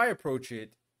how I approach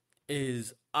it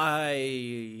is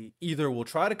I either will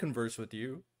try to converse with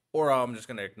you or I'm just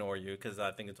going to ignore you because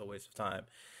I think it's a waste of time.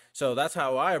 So that's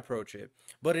how I approach it.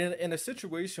 But in a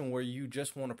situation where you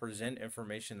just want to present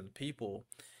information to the people,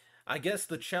 I guess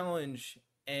the challenge,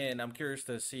 and I'm curious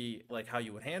to see like how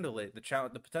you would handle it.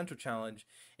 The potential challenge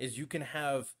is you can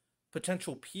have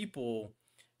potential people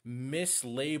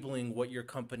mislabeling what your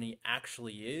company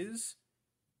actually is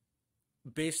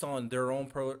based on their own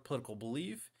political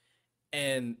belief.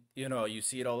 And you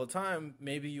see it all the time.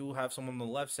 Maybe you have someone on the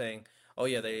left saying, "Oh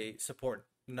yeah, they support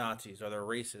Nazis or they're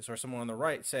racist," or someone on the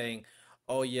right saying,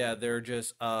 "Oh yeah, they're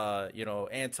just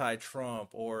anti-Trump,"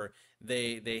 or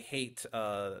they hate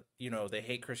they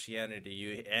hate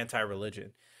Christianity,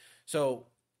 anti-religion. So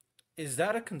is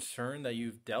that a concern that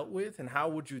you've dealt with, and how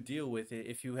would you deal with it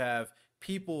if you have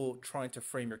people trying to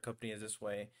frame your company as this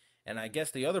way? And I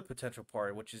guess the other potential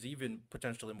part, which is even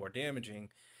potentially more damaging,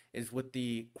 is with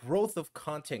the growth of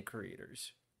content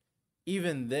creators.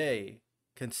 Even they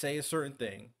can say a certain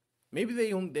thing, Maybe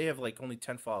they have like only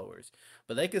 10 followers,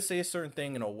 but they could say a certain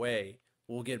thing in a way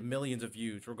will get millions of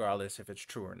views regardless if it's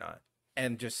true or not.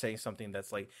 And just saying something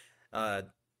that's like, uh,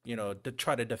 to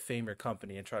try to defame your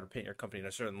company and try to paint your company in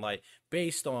a certain light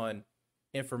based on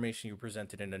information you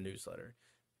presented in a newsletter.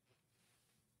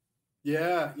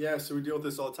 Yeah, yeah. So we deal with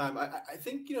this all the time. I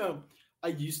think I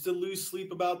used to lose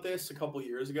sleep about this a couple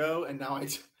years ago, and now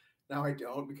I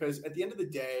don't, because at the end of the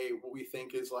day, what we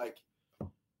think is like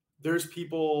there's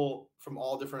people from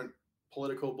all different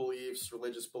political beliefs,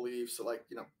 religious beliefs, so like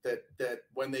that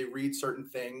when they read certain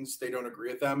things, they don't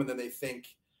agree with them, and then they think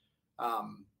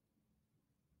um,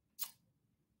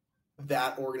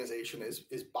 that organization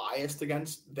is biased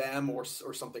against them or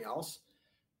something else.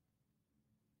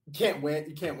 You can't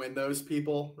win those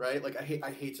people, right? Like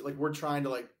I hate to, like we're trying to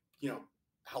like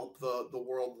help the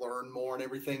world learn more and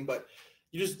everything, but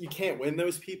you can't win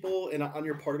those people. And on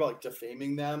your part about like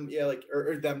defaming them, yeah, like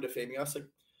or them defaming us, like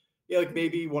yeah, like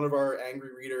maybe one of our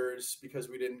angry readers because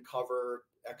we didn't cover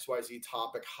XYZ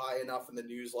topic high enough in the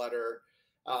newsletter,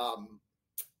 um,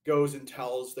 goes and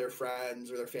tells their friends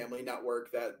or their family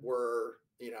network that we're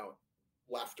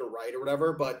left or right or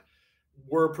whatever, but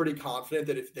we're pretty confident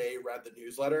that if they read the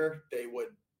newsletter, they would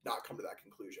not come to that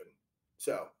conclusion.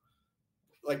 So,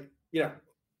 like,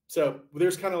 so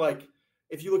there's kind of like,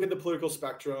 if you look at the political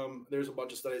spectrum, there's a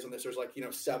bunch of studies on this. There's like,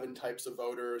 7 types of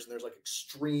voters, and there's like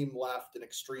extreme left and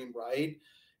extreme right.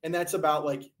 And that's about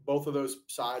like both of those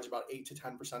sides, about 8 to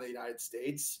 10% of the United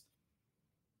States.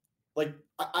 Like,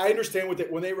 I understand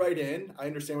when they write in, I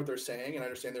understand what they're saying and I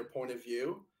understand their point of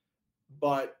view.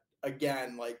 But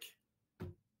again, like,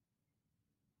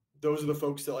 those are the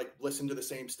folks that like listen to the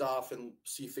same stuff and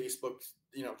see Facebook,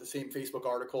 the same Facebook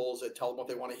articles that tell them what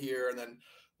they want to hear, and then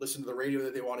listen to the radio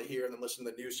that they want to hear, and then listen to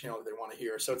the news channel that they want to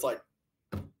hear. So it's like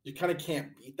you kind of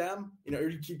can't beat them.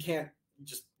 You can't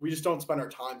we just don't spend our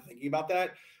time thinking about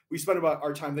that. We spend about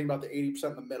our time thinking about the 80%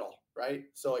 in the middle, right?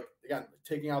 So like again,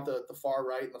 taking out the far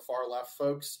right and the far left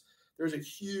folks, there's a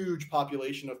huge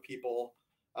population of people,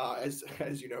 as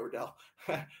you know, Riddell,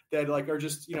 that like are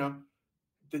just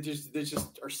they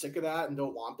just are sick of that and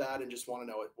don't want that and just want to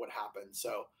know what happened.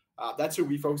 So that's who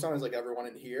we focus on, is like everyone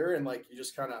in here, and like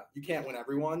you can't win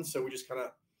everyone, so we just kind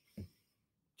of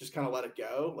let it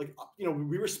go. Like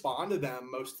we respond to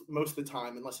them most of the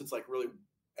time, unless it's like really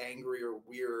angry or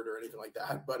weird or anything like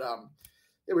that. But yeah,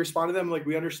 we respond to them like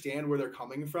we understand where they're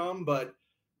coming from, but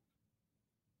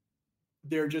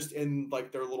they're just in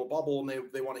like their little bubble, and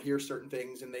they want to hear certain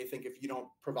things, and they think if you don't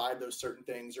provide those certain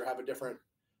things or have a different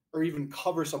or even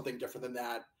cover something different than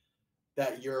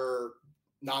that you're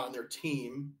not on their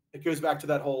team. It goes back to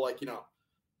that whole like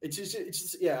it's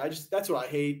just yeah, that's what I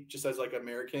hate just as like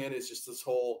American, is just this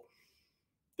whole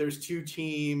there's 2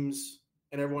 teams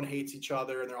and everyone hates each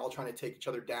other and they're all trying to take each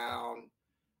other down,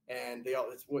 and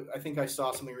I think I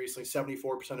saw something recently,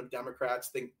 74% of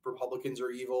Democrats think Republicans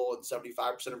are evil and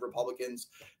 75% of Republicans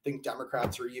think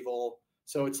Democrats are evil.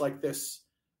 So it's like this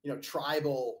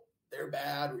tribal, they're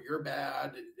bad or you're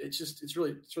bad. It's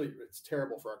really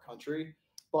terrible for our country,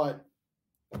 but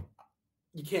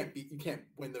you can't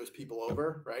win those people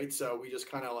over, right? So we just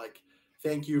kind of like,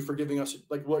 thank you for giving us,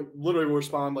 like, what literally will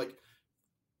respond like,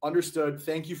 understood,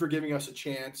 thank you for giving us a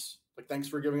chance, like thanks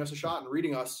for giving us a shot and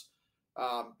reading us,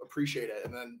 appreciate it,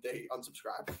 and then they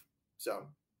unsubscribe. So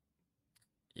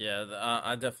Yeah,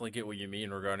 I definitely get what you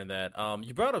mean regarding that.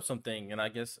 You brought up something, and I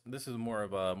guess this is more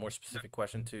of a more specific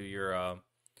question to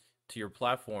your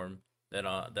platform that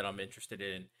I'm interested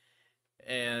in.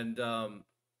 And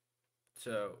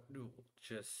so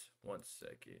just 1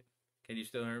 second. Can you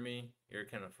still hear me? You're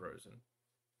kind of frozen.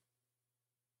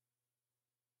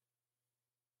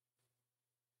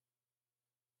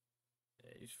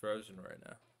 Yeah, he's frozen right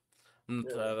now.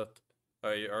 really,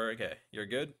 Are you are okay? You're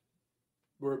good?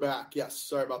 we're back. Yes,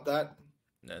 sorry about that.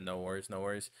 No, no worries, no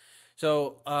worries.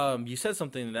 So, you said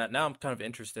something that now I'm kind of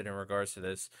interested in regards to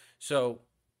this. So,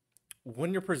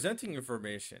 when you're presenting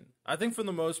information, I think for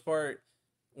the most part,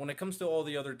 when it comes to all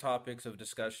the other topics of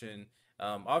discussion,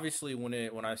 obviously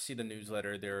when I see the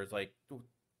newsletter, there's like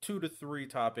 2 to 3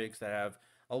 topics that have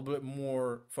a little bit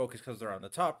more focus because they're on the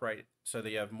top right, so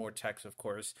they have more text, of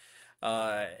course,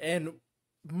 and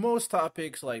most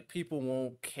topics like people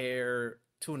won't care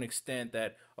to an extent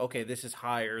that okay, this is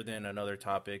higher than another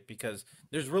topic because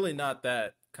there's really not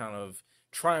that kind of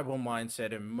tribal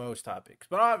mindset in most topics.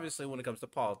 But obviously, when it comes to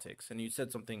politics, and you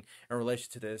said something in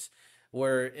relation to this,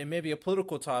 where it may be a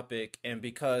political topic, and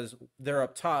because they're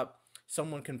up top,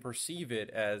 someone can perceive it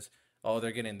as, oh,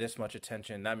 they're getting this much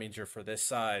attention. That means you're for this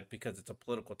side because it's a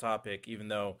political topic, even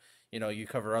though, you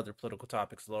cover other political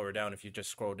topics lower down. If you just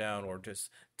scroll down or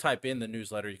just type in the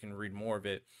newsletter, you can read more of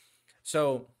it.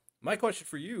 So my question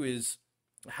for you is,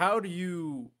 how do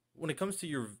you, when it comes to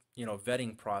your,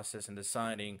 vetting process and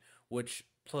deciding which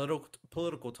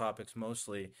political topics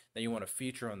mostly that you want to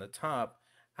feature on the top,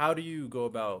 how do you go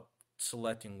about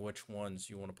selecting which ones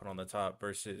you want to put on the top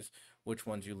versus which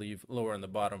ones you leave lower on the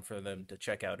bottom for them to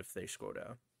check out if they scroll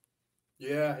down?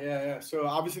 Yeah. So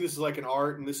obviously this is like an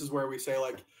art, and this is where we say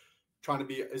like trying to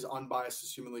be as unbiased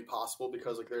as humanly possible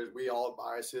because like we all have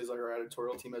biases. Like our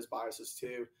editorial team has biases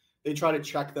too. They try to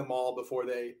check them all before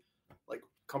they like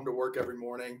come to work every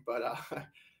morning. But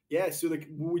yeah, so like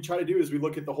what we try to do is we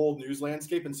look at the whole news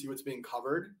landscape and see what's being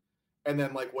covered, and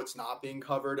then like what's not being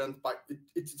covered. And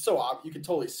it's so obvious you can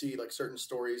totally see like certain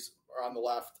stories are on the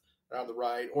left or on the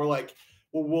right, or like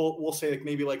we'll say like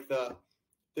maybe like the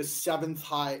seventh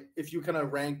high, if you kind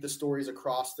of rank the stories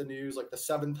across the news, like the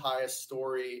seventh highest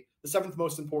story, the seventh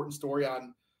most important story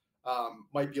on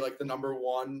might be like the number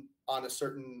one on a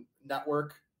certain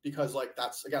network because like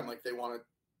that's again like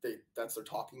that's their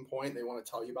talking point. They want to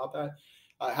tell you about that.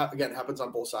 Again, it happens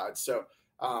on both sides. So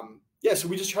yeah, so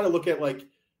we just try to look at like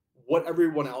what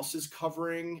everyone else is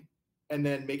covering and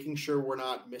then making sure we're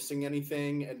not missing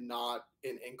anything and not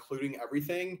including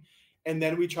everything, and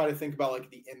then we try to think about like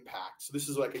the impact. So this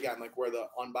is like again like where the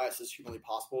unbiased as humanly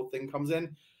possible thing comes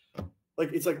in.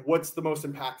 Like it's like what's the most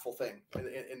impactful thing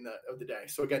in the of the day.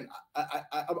 So again,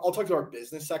 I'll talk to our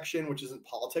business section, which isn't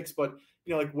politics, but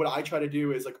like what I try to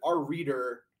do is like our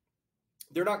reader,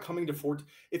 they're not coming to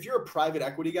if you're a private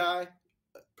equity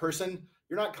person,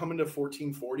 you're not coming to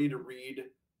 1440 to read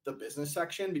the business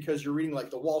section because you're reading like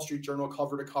the Wall Street Journal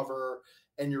cover to cover,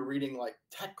 and you're reading like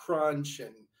TechCrunch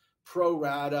and Pro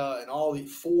Rata and all the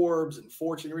Forbes and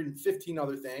Fortune. You're reading 15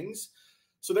 other things,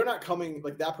 so they're not coming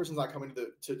like that person's not coming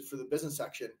for the business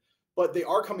section, but they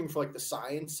are coming for like the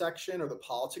science section or the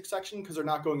politics section because they're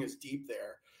not going as deep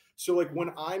there. So like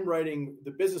when I'm writing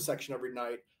the business section every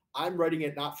night, I'm writing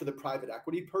it not for the private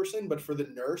equity person, but for the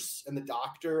nurse and the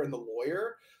doctor and the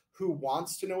lawyer who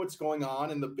wants to know what's going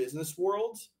on in the business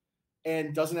world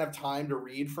and doesn't have time to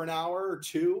read for an hour or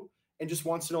two and just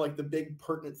wants to know like the big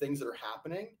pertinent things that are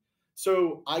happening.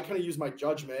 So I kind of use my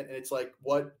judgment, and it's like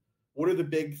what are the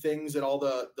big things that all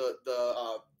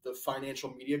the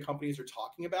financial media companies are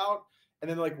talking about,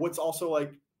 and then like what's also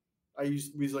like we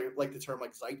use like the term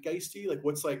like zeitgeisty, like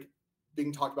what's like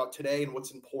being talked about today and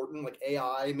what's important. Like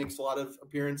AI makes a lot of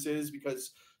appearances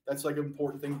because that's like an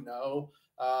important thing to know.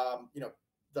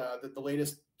 The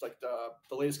latest like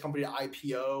the latest company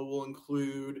IPO will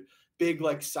include big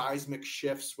like seismic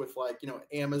shifts with like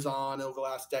Amazon over the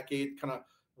last decade kind of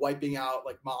wiping out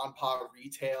like mom and pop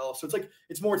retail. So it's like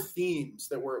it's more themes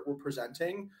that we're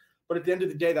presenting, but at the end of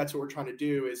the day, that's what we're trying to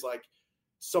do is like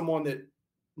someone that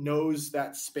knows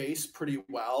that space pretty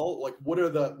well, like what are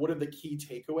the key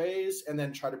takeaways, and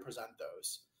then try to present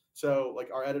those. So like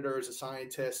our editor is a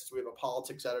scientist, we have a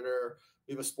politics editor,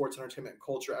 we have a sports entertainment and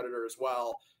culture editor as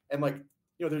well, and like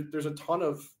there's a ton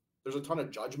of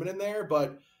judgment in there,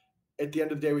 but at the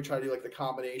end of the day we try to do like the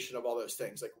combination of all those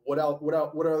things, like what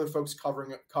are other folks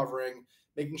covering,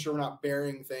 making sure we're not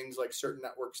burying things like certain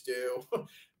networks do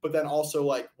but then also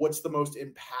like what's the most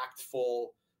impactful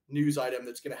news item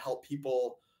that's going to help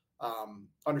people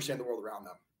understand the world around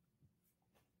them.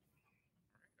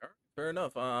 Fair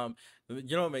enough.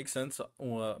 It makes sense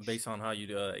based on how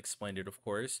you explained it, of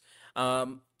course.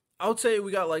 I would say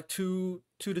we got like two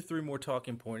to three more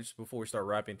talking points before we start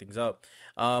wrapping things up.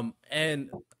 And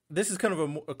this is kind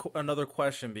of another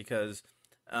question because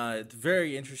it's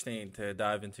very interesting to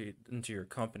dive into your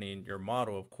company and your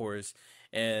model, of course.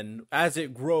 And as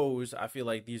it grows, I feel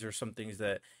like these are some things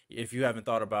that if you haven't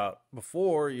thought about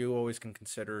before, you always can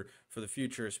consider for the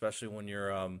future, especially when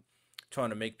you're trying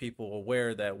to make people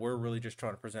aware that we're really just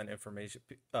trying to present information,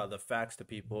 the facts to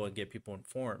people and get people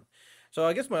informed. So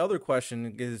I guess my other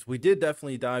question is, we did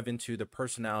definitely dive into the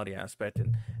personality aspect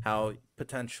and how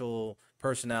potential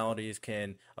personalities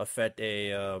can affect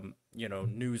a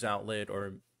news outlet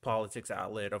or politics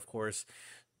outlet. Of course,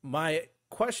 my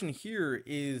question here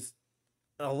is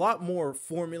a lot more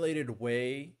formulated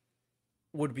way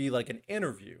would be like an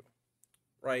interview,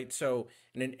 right? So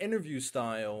in an interview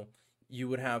style, you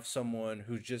would have someone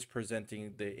who's just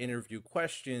presenting the interview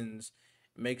questions,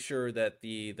 make sure that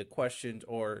the questions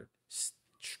are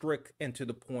strict and to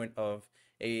the point of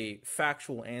a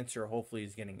factual answer. Hopefully,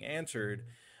 is getting answered.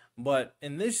 But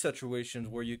in these situations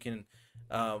where you can,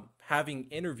 having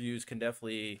interviews can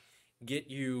definitely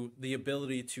get you the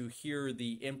ability to hear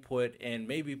the input and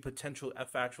maybe potential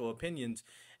factual opinions.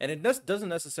 And it doesn't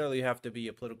necessarily have to be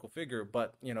a political figure,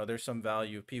 but there's some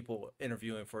value of people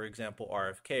interviewing, for example,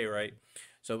 RFK, right?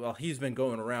 So he's been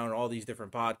going around all these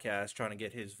different podcasts trying to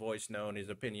get his voice known, his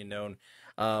opinion known.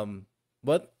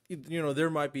 But there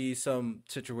might be some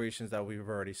situations that we've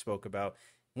already spoke about.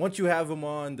 Once you have him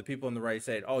on, the people on the right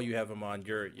say, "Oh, you have him on.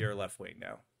 You're left wing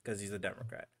now because he's a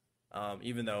Democrat."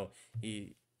 Even though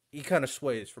he kind of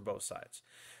sways for both sides.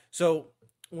 So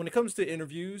when it comes to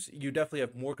interviews, you definitely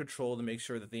have more control to make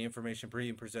sure that the information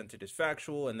being presented is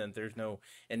factual, and then there's no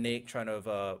innate trying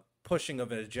of pushing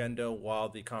of an agenda while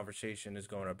the conversation is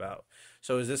going about.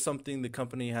 So is this something the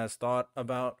company has thought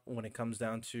about when it comes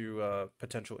down to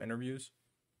potential interviews?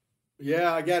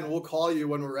 Yeah, again, we'll call you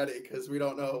when we're ready because we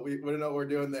don't know we don't know what we're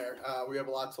doing there. We have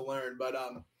a lot to learn, but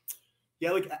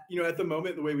yeah, like at the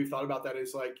moment, the way we've thought about that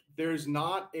is like there's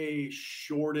not a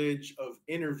shortage of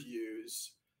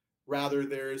interviews. Rather,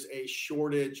 there's a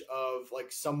shortage of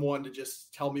like someone to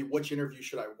just tell me which interview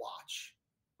should I watch,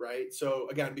 right? So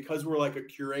again, because we're like a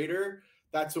curator,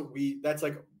 that's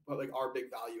like our big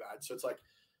value add. So it's like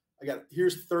again,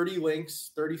 here's 30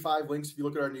 links, 35 links if you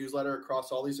look at our newsletter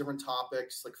across all these different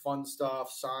topics, like fun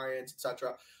stuff, science,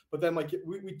 etc. But then like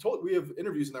we have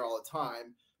interviews in there all the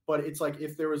time, but it's like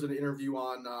if there was an interview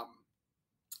on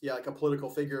like a political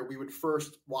figure, we would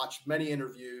first watch many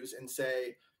interviews and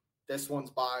say this one's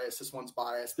biased, this one's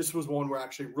biased. This was one where I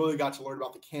actually really got to learn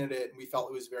about the candidate and we felt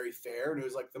it was very fair, and it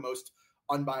was like the most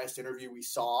unbiased interview we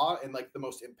saw and like the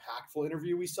most impactful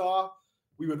interview we saw.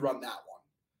 We would run that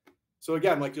one. So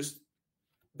again, like just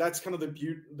that's kind of the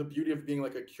beauty of being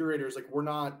like a curator is like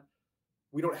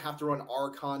we don't have to run our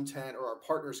content or our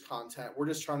partners' content. We're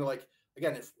just trying to like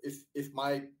again, if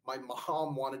my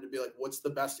mom wanted to be like, what's the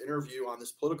best interview on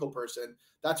this political person?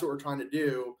 That's what we're trying to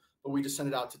do, but we just send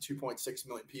it out to 2.6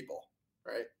 million people,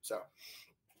 right? So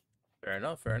Fair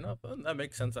enough. Fair enough. That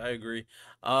makes sense. I agree.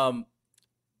 Um,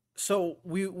 So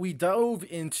we dove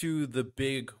into the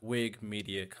big wig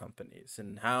media companies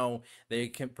and how they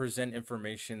can present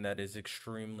information that is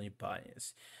extremely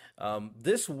biased.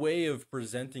 This way of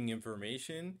presenting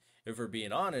information, if we're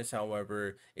being honest,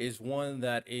 however, is one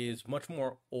that is much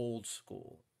more old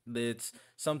school. It's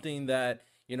something that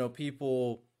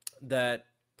people that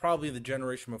probably the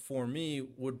generation before me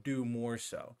would do more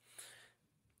so.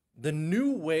 The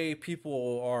new way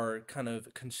people are kind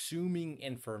of consuming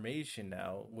information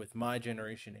now with my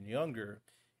generation and younger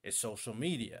is social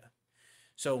media.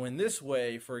 So in this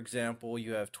way, for example,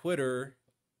 you have Twitter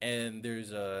and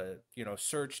there's a,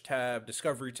 search tab,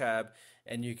 discovery tab,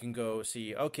 and you can go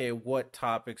see, okay, what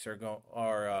topics are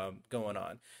going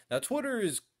on. Now Twitter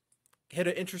is hit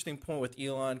an interesting point with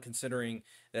Elon, considering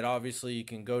that obviously you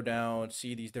can go down,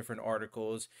 see these different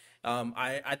articles.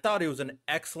 I thought it was an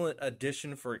excellent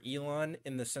addition for Elon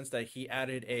in the sense that he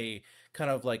added a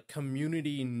kind of like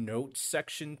community notes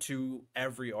section to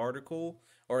every article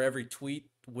or every tweet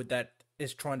with that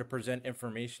is trying to present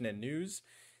information and news,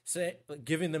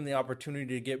 giving them the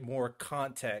opportunity to get more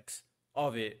context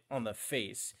of it on the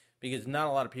face because not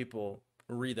a lot of people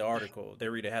read the article. They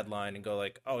read a headline and go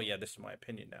like, "Oh yeah, this is my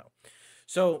opinion now."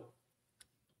 So,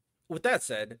 with that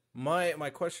said, my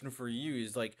question for you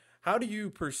is like, how do you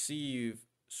perceive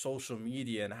social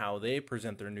media and how they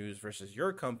present their news versus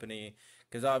your company?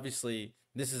 Because obviously,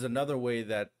 this is another way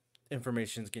that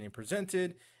information is getting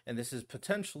presented, and this is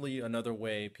potentially another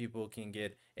way people can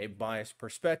get a biased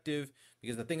perspective.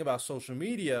 Because the thing about social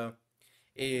media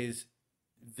is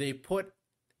they put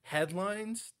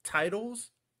headlines,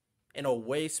 titles in a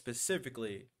way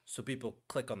specifically so people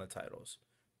click on the titles.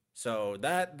 So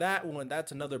that one,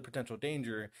 that's another potential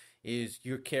danger is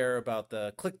you care about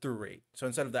the click through rate. So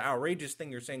instead of the outrageous thing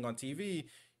you're saying on TV,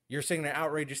 you're saying an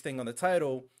outrageous thing on the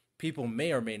title. People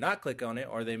may or may not click on it,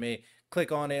 or they may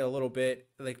click on it a little bit,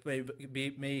 like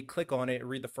may click on it,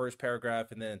 read the first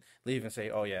paragraph, and then leave and say,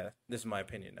 "Oh yeah, this is my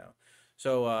opinion now."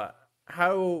 So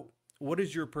how what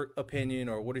is your opinion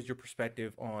or what is your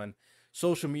perspective on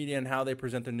social media and how they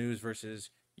present the news versus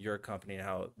your company and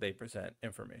how they present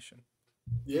information?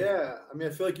 yeah, I mean,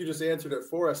 I feel like you just answered it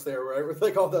for us there, right? With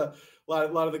like all the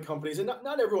lot of the companies, and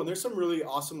not everyone. There's some really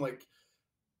awesome like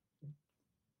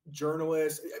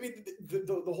journalists. I mean,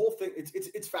 the whole thing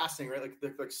it's fascinating, right?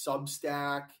 Like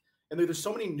Substack, and there's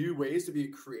so many new ways to be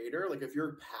a creator. Like if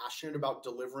you're passionate about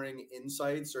delivering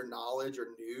insights or knowledge or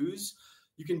news,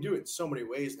 you can do it in so many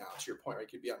ways now. To your point, right?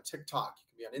 You could be on TikTok,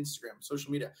 you could be on Instagram,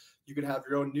 social media. You could have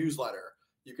your own newsletter.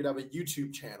 You could have a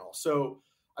YouTube channel. So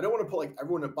I don't want to put like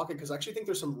everyone in a bucket because I actually think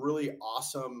there's some really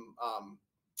awesome,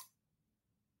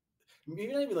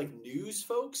 maybe not even like news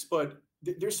folks, but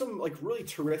there's some like really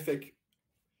terrific.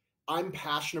 I'm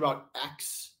passionate about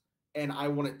X and I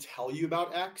want to tell you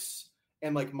about X.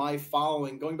 And like my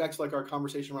following, going back to like our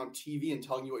conversation around TV and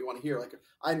telling you what you want to hear, like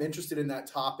I'm interested in that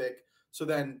topic. So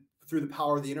then through the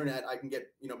power of the internet, I can get,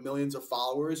 millions of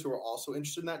followers who are also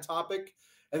interested in that topic.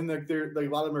 And they're like, a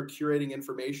lot of them are curating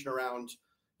information around,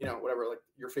 whatever, like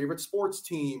your favorite sports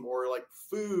team or like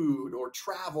food or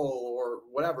travel or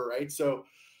whatever. Right. So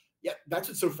yeah, that's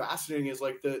what's so fascinating is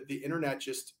like the internet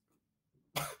just,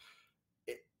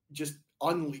 it just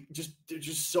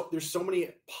there's so many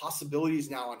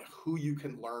possibilities now on who you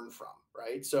can learn from,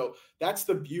 right? So that's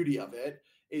the beauty of it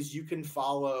is you can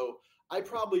follow. I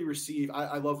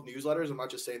love newsletters. I'm not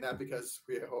just saying that because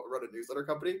we run a newsletter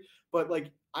company, but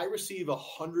like I receive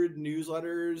 100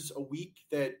 newsletters a week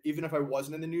that even if I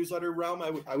wasn't in the newsletter realm,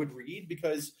 I would read,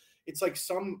 because it's like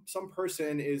some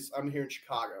person is, I'm here in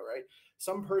Chicago, right?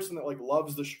 Some person that like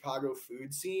loves the Chicago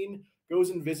food scene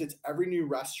goes and visits every new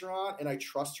restaurant, and I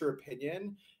trust her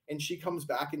opinion, and she comes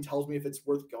back and tells me if it's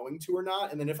worth going to or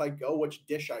not, and then if I go, which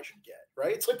dish I should get,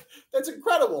 right? It's like, that's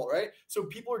incredible, right? So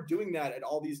people are doing that at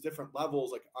all these different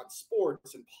levels, like on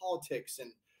sports and politics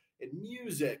and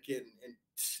music and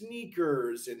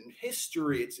sneakers and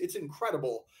history. It's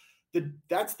incredible.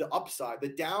 That's the upside. The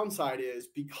downside is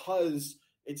because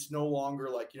it's no longer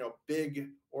like, big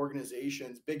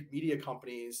organizations, big media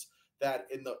companies that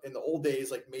in the old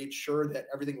days like made sure that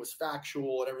everything was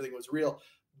factual and everything was real.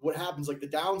 What happens, like the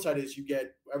downside is you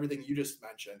get everything you just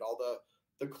mentioned, all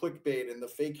the clickbait and the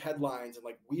fake headlines and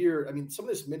like weird, I mean, some of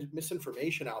this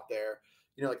misinformation out there,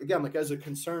 like again, like as a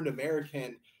concerned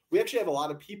American, we actually have a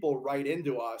lot of people write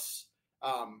into us.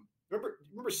 Remember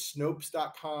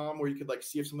Snopes.com where you could like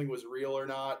see if something was real or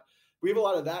not. We have a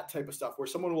lot of that type of stuff where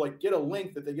someone will like get a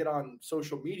link that they get on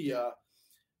social media,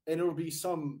 and it'll be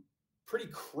some pretty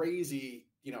crazy,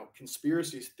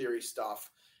 conspiracy theory stuff.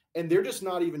 And they're just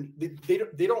not even,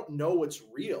 they don't know it's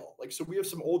real. Like, so we have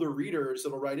some older readers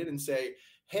that'll write in and say,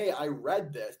 hey, I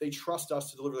read this. They trust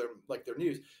us to deliver their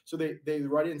news. So they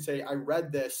write in and say, I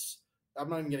read this. I'm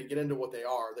not even going to get into what they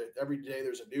are. Every day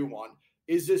there's a new one.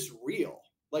 Is this real?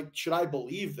 Like, should I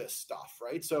believe this stuff?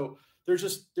 Right. So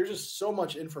there's just so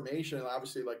much information, and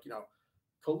obviously like,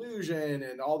 collusion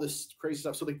and all this crazy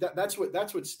stuff. So like that's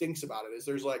what stinks about it is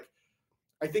there's like,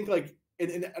 I think like,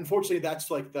 and unfortunately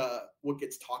that's like what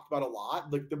gets talked about a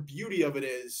lot. Like the beauty of it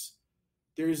is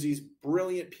there's these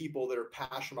brilliant people that are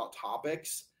passionate about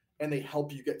topics and they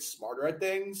help you get smarter at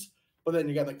things. But then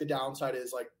again, like the downside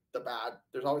is like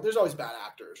there's always bad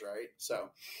actors, right?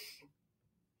 So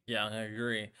Yeah, I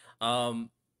agree.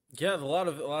 Yeah, a lot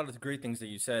of the great things that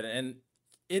you said, and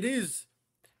it is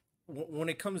when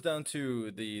it comes down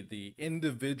to the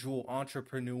individual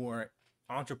entrepreneurial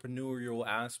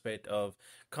aspect of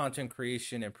content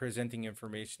creation and presenting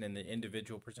information, and the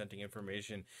individual presenting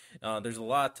information, there's a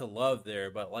lot to love there.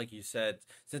 But like you said,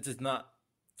 since it's not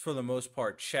for the most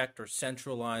part checked or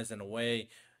centralized in a way,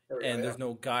 and yeah. there's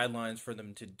no guidelines for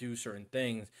them to do certain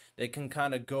things, they can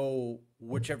kind of go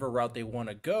whichever route they want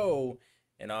to go.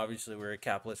 And obviously we're a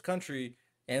capitalist country,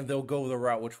 and they'll go the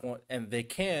route which one, and they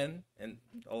can, and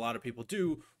a lot of people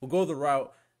do, will go the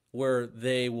route where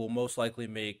they will most likely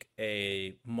make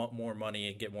more money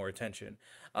and get more attention.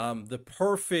 The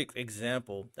perfect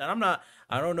example, and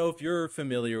I don't know if you're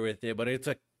familiar with it, but it's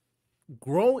a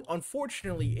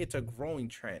unfortunately, it's a growing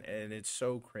trend, and it's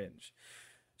so cringe.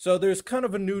 So there's kind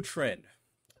of a new trend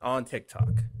on TikTok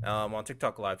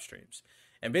live streams.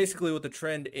 And basically what the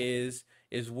trend is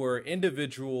where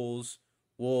individuals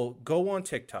will go on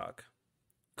TikTok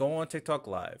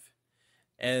live,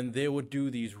 and they would do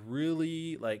these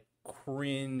really like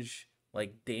cringe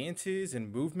like dances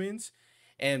and movements.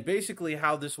 And basically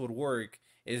how this would work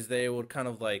is they would kind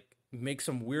of like make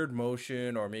some weird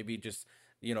motion, or maybe just,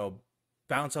 you know,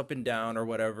 bounce up and down or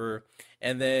whatever.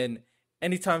 And then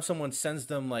anytime someone sends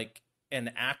them like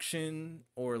an action,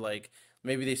 or like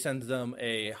maybe they send them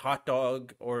a hot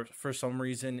dog, or for some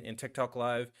reason in TikTok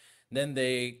live, then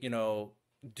they, you know,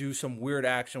 do some weird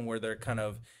action where they're kind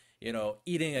of, you know,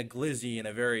 eating a glizzy in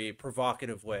a very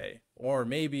provocative way. Or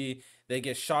maybe they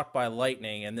get shot by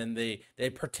lightning, and then they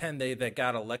pretend they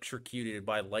got electrocuted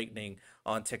by lightning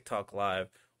on TikTok live.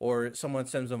 Or someone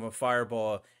sends them a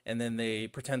fireball, and then they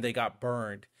pretend they got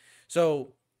burned.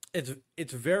 So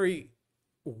it's very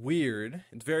weird.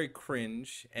 It's very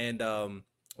cringe, and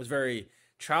it's very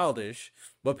childish.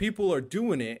 But people are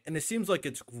doing it, and it seems like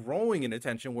it's growing in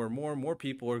attention, where more and more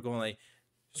people are going like,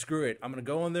 screw it, I'm gonna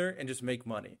go in there and just make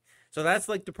money. So that's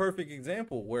like the perfect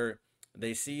example where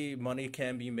they see money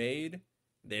can be made.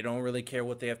 They don't really care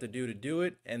what they have to do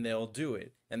it, and they'll do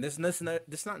it. And this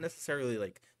not necessarily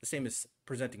like the same as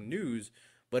presenting news,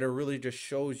 but it really just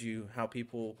shows you how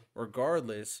people,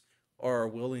 regardless, are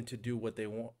willing to do what they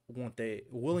they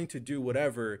willing to do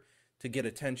whatever to get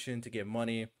attention, to get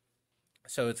money.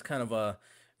 So it's kind of a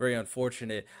very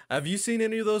unfortunate. Have you seen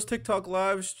any of those TikTok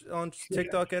lives on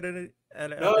TikTok No, I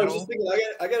at was just all? thinking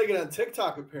I got to get on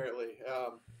TikTok apparently.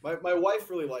 My wife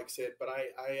really likes it, but I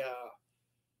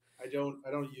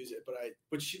don't use it,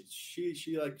 but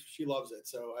she loves it,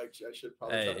 so I should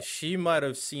probably try Hey, to. she might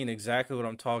have seen exactly what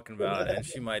I'm talking about, and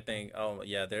she might think, "Oh,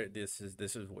 yeah, this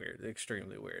is weird,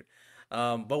 extremely weird."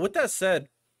 But with that said,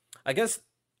 I guess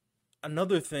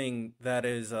another thing that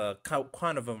is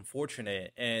kind of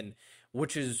unfortunate, and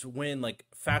which is when like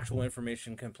factual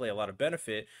information can play a lot of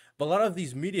benefit, but a lot of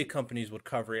these media companies would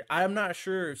cover it. I'm not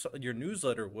sure if your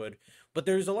newsletter would, but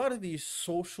there's a lot of these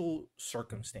social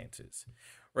circumstances,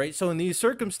 right? So in these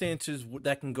circumstances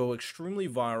that can go extremely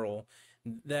viral,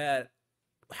 that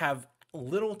have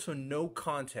little to no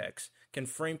context, can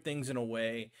frame things in a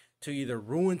way to either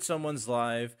ruin someone's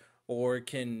life or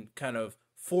can kind of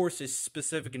force a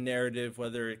specific narrative,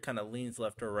 whether it kind of leans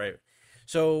left or right.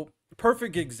 So,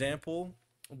 perfect example,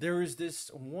 there is this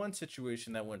one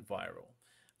situation that went viral,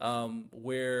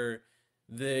 where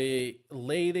the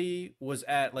lady was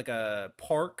at like a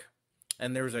park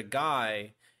and there was a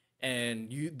guy, and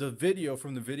the video,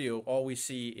 from the video, all we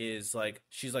see is like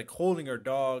she's like holding her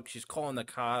dog, she's calling the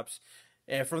cops,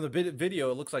 and from the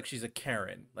video it looks like she's a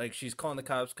Karen, like she's calling the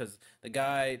cops because the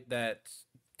guy that's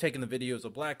taking the video is a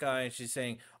black guy, and she's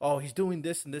saying, oh, he's doing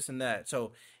this and this and that.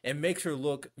 So it makes her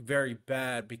look very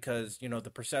bad because,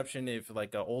 the perception, if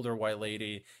like an older white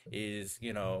lady is,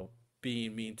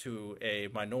 being mean to a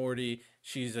minority,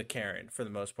 she's a Karen for the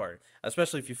most part,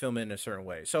 especially if you film it in a certain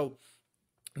way. So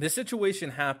this situation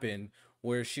happened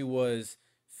where she was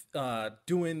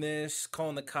doing this,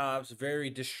 calling the cops,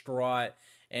 very distraught,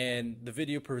 and the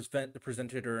video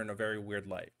presented her in a very weird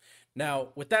light. Now,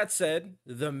 with that said,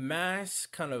 the mass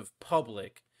kind of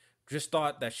public just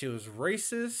thought that she was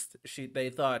racist. They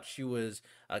thought she was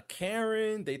a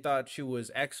Karen. They thought she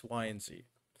was X, Y, and Z.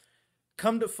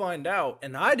 Come to find out,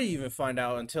 and I didn't even find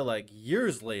out until like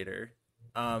years later,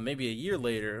 maybe a year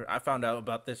later. I found out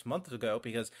about this months ago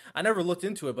because I never looked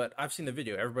into it, but I've seen the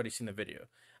video. Everybody's seen the video.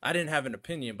 I didn't have an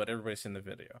opinion, but everybody's seen the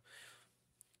video.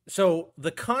 So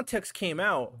the context came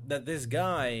out that this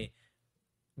guy,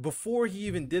 before he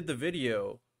even did the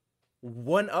video,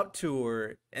 went up to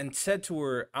her and said to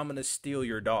her, "I'm gonna steal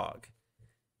your dog."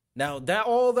 Now that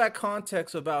all that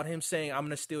context about him saying "I'm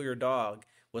gonna steal your dog"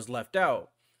 was left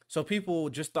out. So people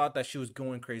just thought that she was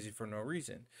going crazy for no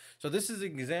reason. So this is an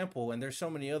example, and there's so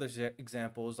many other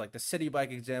examples, like the city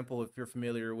bike example, if you're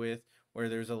familiar with, where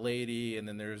there's a lady and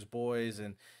then there's boys,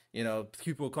 and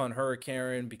people calling her a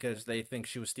Karen because they think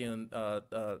she was stealing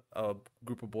a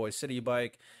group of boys' city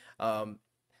bike. Um,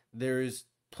 there's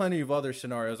plenty of other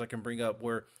scenarios I can bring up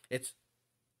where it's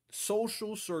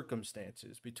social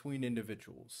circumstances between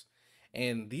individuals,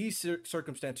 and these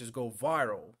circumstances go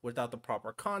viral without the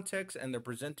proper context, and they're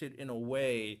presented in a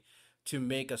way to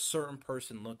make a certain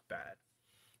person look bad.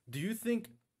 Do you think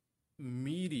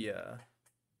media,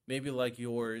 maybe like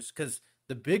yours, because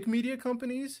the big media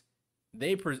companies,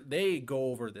 they go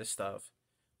over this stuff,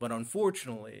 but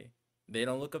unfortunately they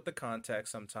don't look up the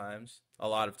context sometimes, a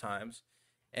lot of times,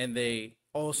 and they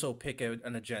also pick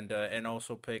an agenda and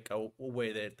also pick a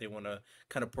way that they want to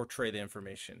kind of portray the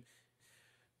information.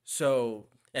 So,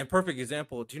 and perfect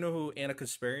example, do you know who Anna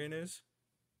Kasparian is?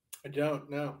 I don't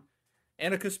know.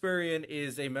 Anna Kasparian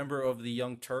is a member of the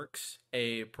Young Turks,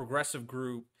 a progressive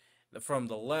group from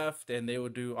the left, and they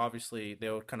would do, obviously, they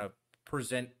would kind of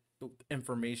present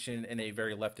information in a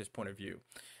very leftist point of view.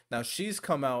 Now, she's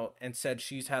come out and said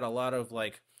she's had a lot of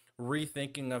like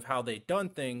rethinking of how they done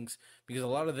things, because a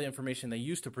lot of the information they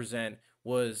used to present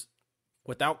was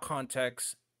without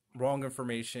context, wrong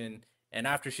information. And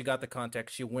after she got the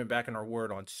context, she went back in her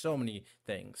word on so many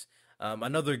things.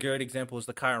 Another great example is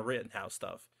the Kyle Rittenhouse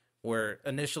stuff, where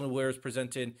initially where it was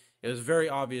presented, it was very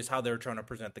obvious how they were trying to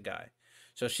present the guy.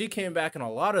 So she came back in a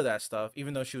lot of that stuff,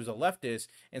 even though she was a leftist,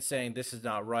 and saying this is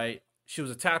not right. She was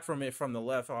attacked from it from the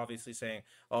left, obviously saying,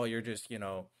 "Oh, you're just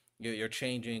you're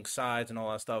changing sides and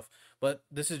all that stuff." But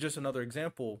this is just another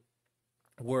example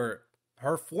where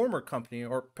her former company,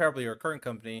 or probably her current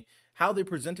company, how they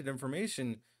presented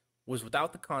information was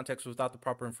without the context, without the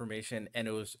proper information, and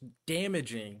it was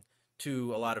damaging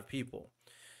to a lot of people.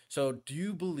 So, do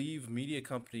you believe media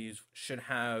companies should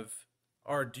have,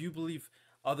 or do you believe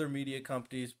other media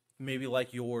companies, maybe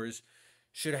like yours,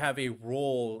 should have a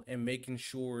role in making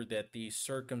sure that these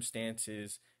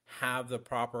circumstances have the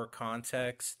proper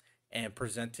context and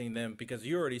presenting them? Because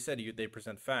you already said they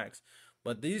present facts,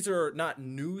 but these are not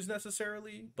news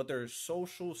necessarily, but they're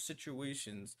social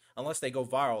situations, unless they go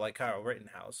viral like Kyle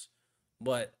Rittenhouse.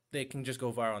 But they can just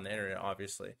go viral on the internet,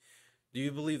 obviously. Do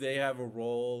you believe they have a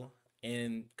role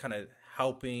in kind of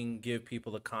helping give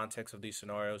people the context of these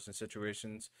scenarios and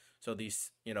situations so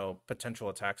these, potential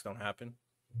attacks don't happen?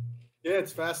 Yeah,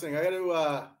 it's fascinating.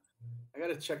 I got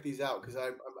to check these out because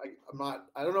I'm not.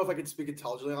 I don't know if I can speak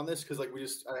intelligently on this because like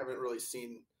I haven't really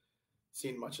seen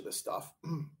much of this stuff.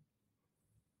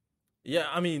 Yeah,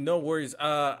 I mean, no worries.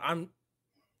 Well,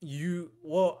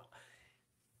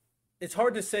 it's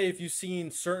hard to say if you've seen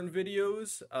certain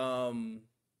videos.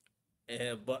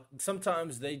 But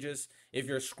sometimes if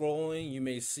you're scrolling, you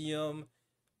may see them,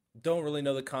 don't really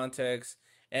know the context.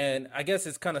 And I guess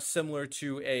it's kind of similar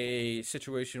to a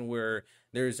situation where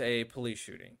there's a police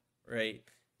shooting, right?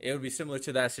 It would be similar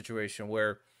to that situation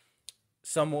where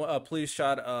a police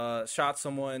shot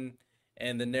someone,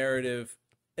 and the narrative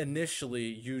initially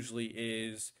usually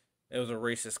is it was a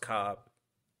racist cop.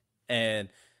 And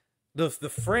the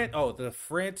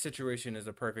France situation is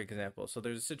a perfect example. So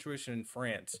there's a situation in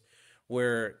France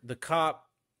where the cop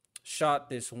shot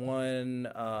this one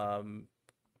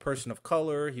person of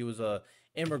color. He was a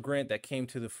immigrant that came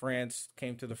to the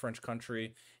French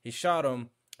country. He shot him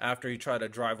after he tried to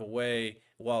drive away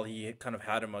while he kind of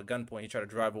had him at gunpoint. He tried to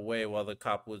drive away while the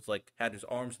cop was like had his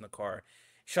arms in the car.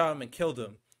 Shot him and killed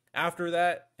him. After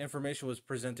that, information was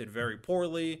presented very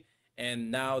poorly,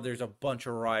 and now there's a bunch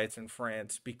of riots in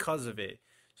France because of it.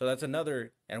 So that's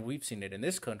another, and we've seen it in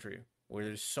this country where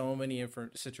there's so many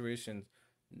different situations,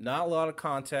 not a lot of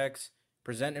context,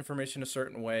 present information a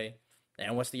certain way,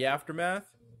 and what's the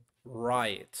aftermath?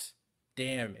 Riots,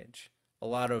 damage, a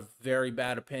lot of very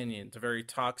bad opinions, a very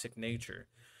toxic nature.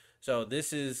 So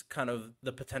this is kind of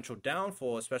the potential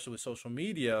downfall, especially with social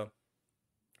media,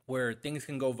 where things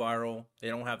can go viral, they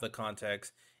don't have the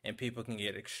context, and people can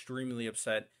get extremely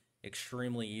upset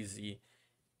extremely easy.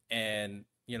 And,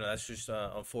 that's just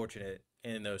unfortunate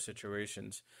in those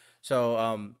situations.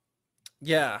 So,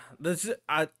 yeah, the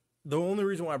only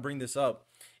reason why I bring this up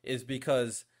is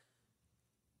because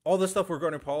all the stuff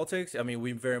regarding politics, I mean,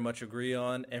 we very much agree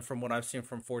on. And from what I've seen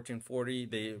from 1440,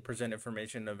 they present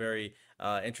information in a very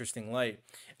interesting light.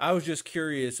 I was just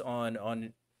curious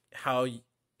on how,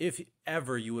 if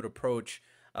ever, you would approach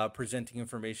presenting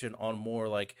information on more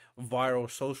like viral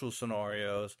social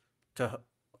scenarios to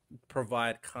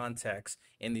provide context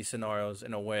in these scenarios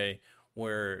in a way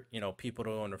where, people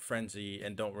don't go in a frenzy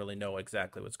and don't really know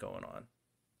exactly what's going on.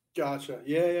 Gotcha.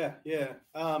 Yeah. Yeah.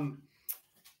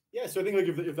 So I think like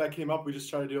if that came up, we just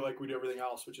try to do like we do everything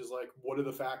else, which is like, what are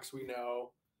the facts we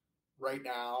know right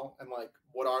now, and like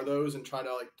what are those, and try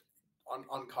to like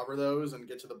uncover those and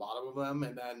get to the bottom of them,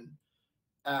 and then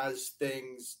as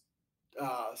things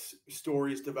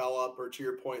stories develop, or to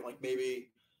your point, like maybe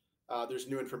there's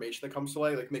new information that comes to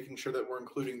light, like making sure that we're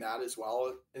including that as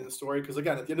well in the story. Because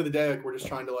again, at the end of the day, like we're just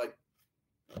trying to like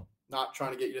not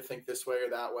trying to get you to think this way or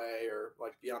that way, or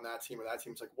like be on that team or that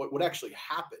team. It's like what actually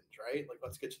happened, right? Like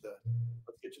let's get to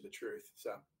the truth.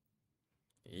 So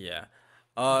Yeah.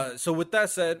 So with that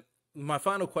said, my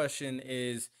final question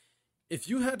is, if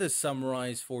you had to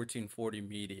summarize 1440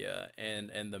 Media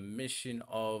and the mission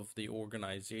of the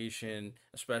organization,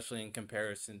 especially in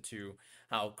comparison to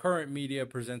how current media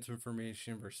presents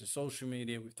information versus social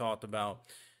media, we've talked about.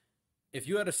 If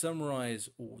you had to summarize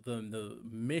the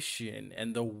mission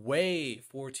and the way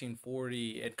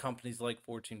 1440 and companies like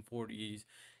 1440s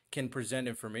can present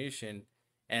information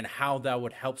and how that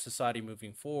would help society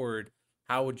moving forward,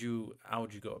 how would you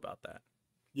go about that?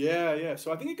 yeah.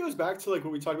 So I think it goes back to like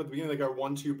what we talked about at the beginning, like our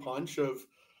 1-2 punch of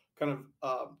kind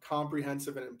of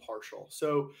comprehensive and impartial.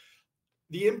 So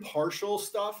the impartial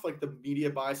stuff, like the media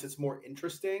bias, it's more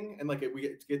interesting and like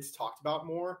it gets talked about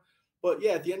more. But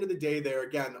yeah, at the end of the day, there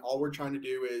again, all we're trying to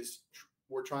do is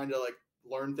we're trying to like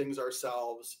learn things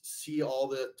ourselves, see all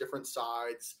the different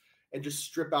sides, and just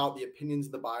strip out the opinions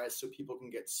and the bias so people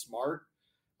can get smart.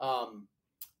 Um,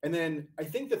 and then I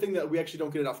think the thing that we actually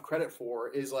don't get enough credit for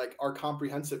is like our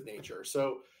comprehensive nature.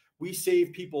 So we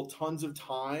save people tons of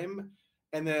time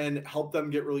and then help them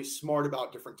get really smart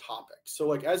about different topics. So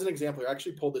like as an example, I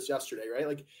actually pulled this yesterday, right?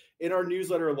 Like in our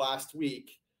newsletter last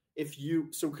week,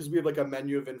 because we have like a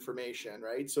menu of information,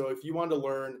 right? So if you want to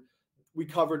learn, we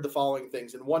covered the following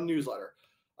things in one newsletter: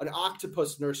 an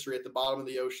octopus nursery at the bottom of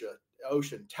the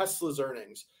ocean, Tesla's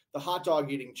earnings, the hot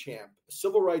dog eating champ, a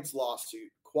civil rights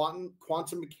lawsuit,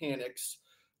 quantum mechanics,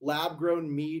 lab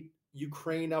grown meat,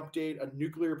 Ukraine update, a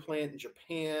nuclear plant in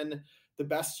Japan, the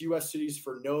best US cities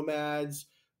for nomads,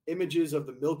 images of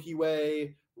the Milky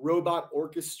Way, robot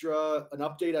orchestra, an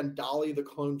update on Dolly the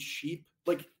cloned sheep.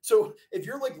 Like, so if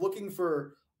you're like looking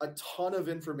for a ton of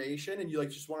information and you like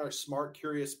just want a smart,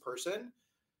 curious person,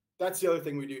 that's the other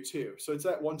thing we do too. So it's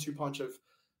that 1-2 punch of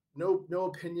no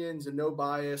opinions and no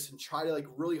bias, and try to like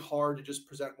really hard to just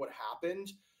present what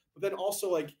happened, But then also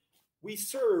like we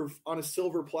serve on a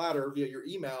silver platter via your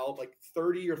email, like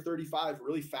 30 or 35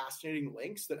 really fascinating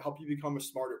links that help you become a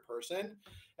smarter person.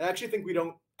 And I actually think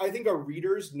I think our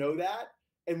readers know that,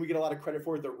 and we get a lot of credit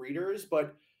for the readers,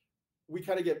 but we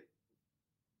kind of get,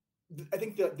 I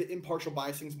think the impartial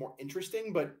biasing is more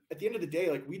interesting, but at the end of the day,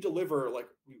 like we deliver like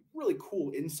really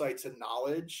cool insights and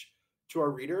knowledge to our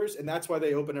readers, and that's why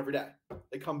they open every day.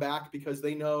 They come back because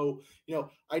they know,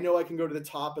 I know I can go to the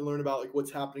top and learn about like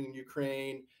what's happening in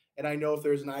Ukraine, and I know if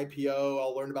there's an IPO,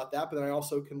 I'll learn about that. But then I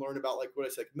also can learn about like what I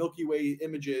said, Milky Way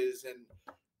images and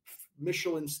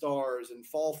Michelin stars and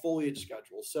fall foliage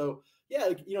schedules. So yeah,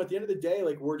 like, at the end of the day,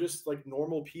 like we're just like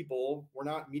normal people. We're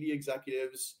not media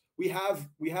executives. We have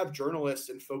journalists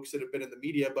and folks that have been in the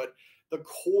media, but the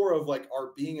core of like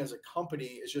our being as a company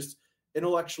is just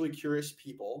intellectually curious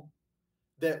people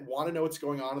that want to know what's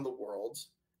going on in the world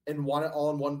and want it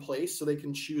all in one place so they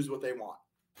can choose what they want.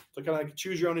 So kind of like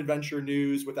choose your own adventure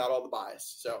news without all the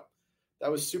bias. So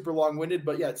that was super long-winded,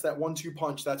 but yeah, it's that 1-2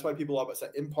 punch. That's why people love us.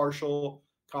 That impartial,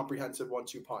 comprehensive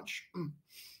 1-2 punch. And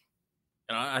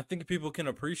I think people can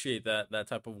appreciate that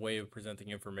type of way of presenting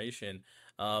information.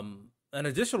 An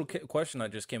additional question I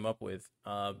just came up with,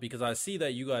 because I see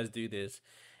that you guys do this.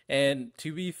 And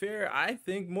to be fair, I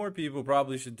think more people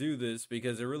probably should do this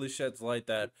because it really sheds light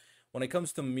that when it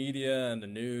comes to media and the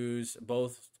news,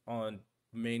 both on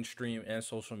mainstream and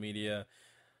social media,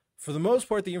 for the most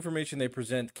part, the information they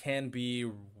present can be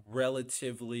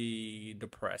relatively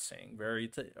depressing.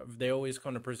 They always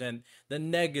kind of present the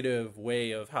negative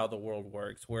way of how the world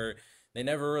works, where they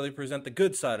never really present the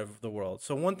good side of the world.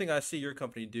 So one thing I see your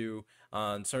company do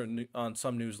on some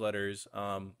newsletters,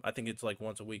 I think it's like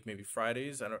once a week, maybe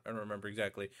Fridays. I don't remember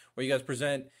exactly, where you guys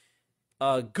present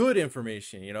good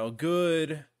information.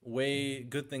 Good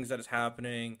things that is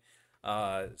happening.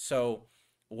 So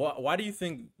why do you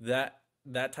think that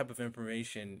type of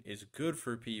information is good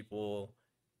for people?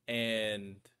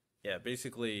 And yeah,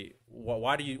 basically,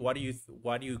 why do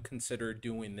you consider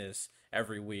doing this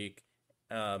every week,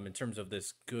 in terms of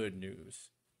this good news?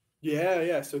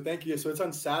 Yeah. So thank you. So it's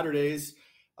on Saturdays.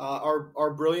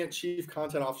 Our brilliant chief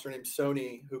content officer named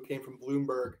Sony, who came from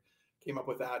Bloomberg, came up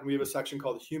with that. And we have a section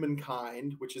called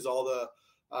Humankind, which is all the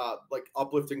like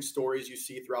uplifting stories you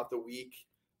see throughout the week.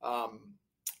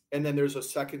 And then there's a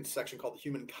second section called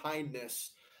Human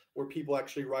Kindness, where people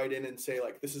actually write in and say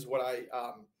like, this is what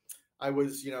I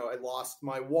was, I lost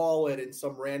my wallet and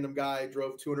some random guy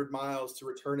drove 200 miles to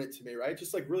return it to me, right?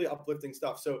 Just like really uplifting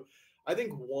stuff. So I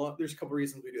think there's a couple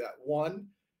reasons we do that. One,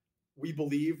 we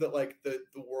believe that like the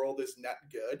world is net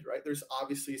good, right? There's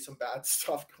obviously some bad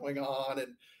stuff going on,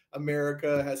 and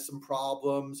America has some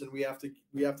problems, and we have to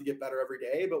get better every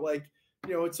day. But like,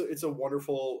 it's a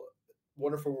wonderful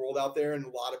world out there, and a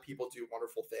lot of people do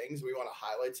wonderful things. We want to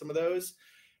highlight some of those.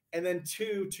 And then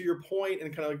two, to your point,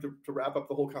 and kind of like to wrap up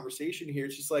the whole conversation here,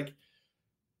 it's just like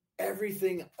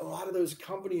everything, a lot of those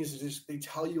companies just, they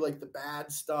tell you like the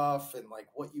bad stuff and like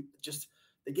what you just,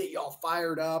 they get you all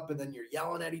fired up, and then you're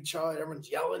yelling at each other.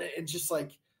 Everyone's yelling at, and just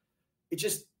like, it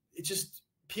just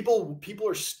people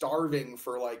are starving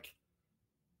for like,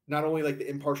 not only like the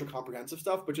impartial comprehensive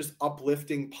stuff, but just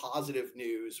uplifting positive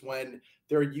news when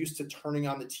they're used to turning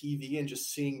on the TV and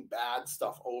just seeing bad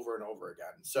stuff over and over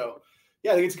again. So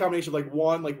yeah, I think it's a combination of like,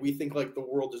 one, like we think like the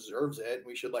world deserves it, and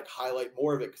we should like highlight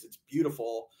more of it because it's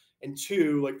beautiful. And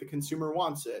two, like the consumer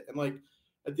wants it. And like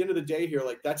at the end of the day here,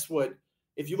 like that's what,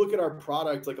 if you look at our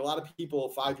product, like a lot of people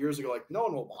 5 years ago, like no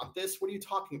one will want this. What are you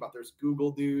talking about? There's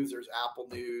Google News, there's Apple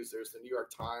News, there's the New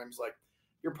York Times. Like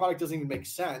your product doesn't even make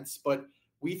sense. But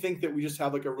we think that we just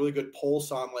have like a really good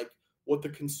pulse on like what the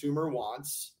consumer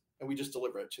wants, and we just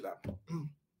deliver it to them.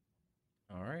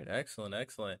 All right, excellent.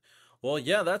 Well,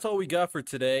 yeah, that's all we got for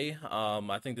today.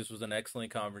 I think this was an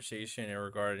excellent conversation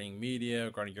regarding media,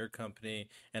 regarding your company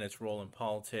and its role in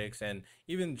politics, and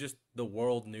even just the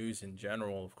world news in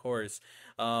general, of course.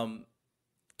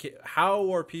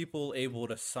 How are people able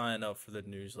to sign up for the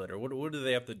newsletter? What do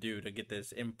they have to do to get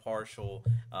this impartial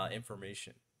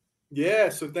information? Yeah,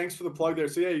 so thanks for the plug there.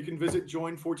 So yeah, you can visit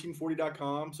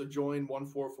join1440.com. So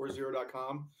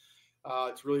join1440.com.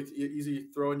 It's really easy.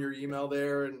 You throw in your email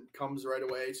there and it comes right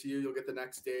away to you. You'll get the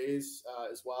next days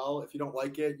as well. If you don't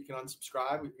like it, you can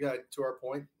unsubscribe. Yeah, to our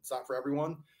point, it's not for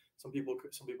everyone. Some people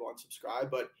unsubscribe,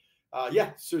 but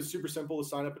yeah, so it's super simple to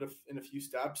sign up in a few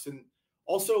steps. And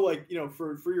also like,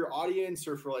 for your audience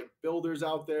or for like builders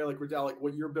out there, like Riddell, like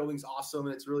what you're building is awesome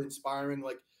and it's really inspiring.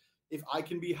 Like if I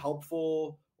can be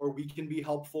helpful or we can be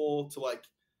helpful to like,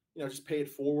 just pay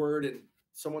it forward, and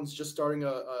someone's just starting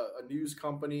a news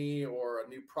company or a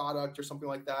new product or something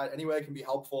like that, any way I can be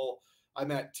helpful, I'm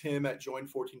at Tim at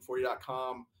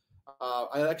join1440.com.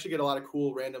 I actually get a lot of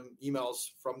cool random emails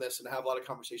from this and have a lot of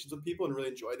conversations with people and really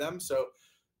enjoy them. So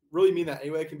really mean that any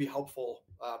way it can be helpful.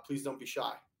 Please don't be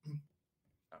shy.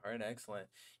 All right, excellent.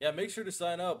 Yeah, make sure to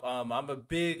sign up. I'm a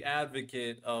big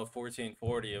advocate of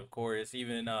 1440, of course,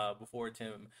 even before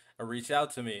Tim reached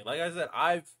out to me. Like I said,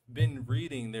 I've been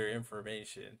reading their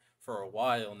information for a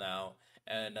while now,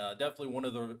 and definitely one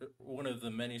of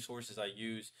the many sources I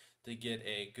use to get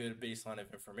a good baseline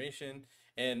of information.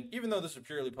 And even though this is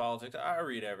purely politics, I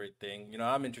read everything.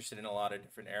 I'm interested in a lot of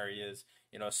different areas.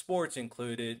 Sports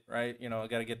included, right? I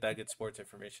got to get that good sports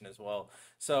information as well.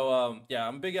 So yeah,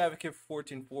 I'm a big advocate for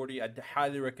 1440. I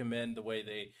highly recommend the way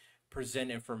they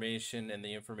present information, and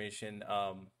the information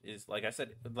is, like I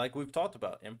said, like we've talked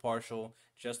about, impartial,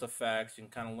 just the facts. You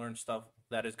can kind of learn stuff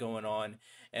that is going on,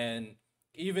 and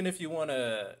even if you want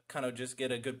to kind of just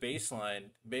get a good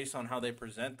baseline based on how they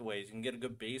present the ways, you can get a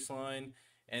good baseline,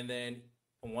 and then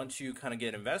once you kind of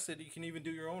get invested, you can even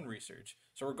do your own research.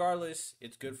 So regardless,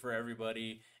 it's good for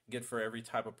everybody, good for every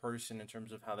type of person in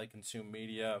terms of how they consume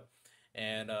media.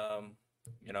 And,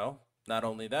 not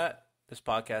only that, this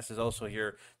podcast is also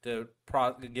here to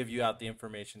give you out the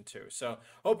information too. So,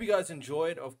 hope you guys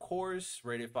enjoyed. Of course,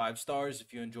 rate it 5 stars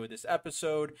if you enjoyed this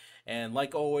episode. And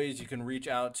like always, you can reach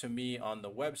out to me on the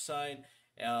website,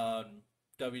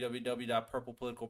 www.purplepoliticalpress.com.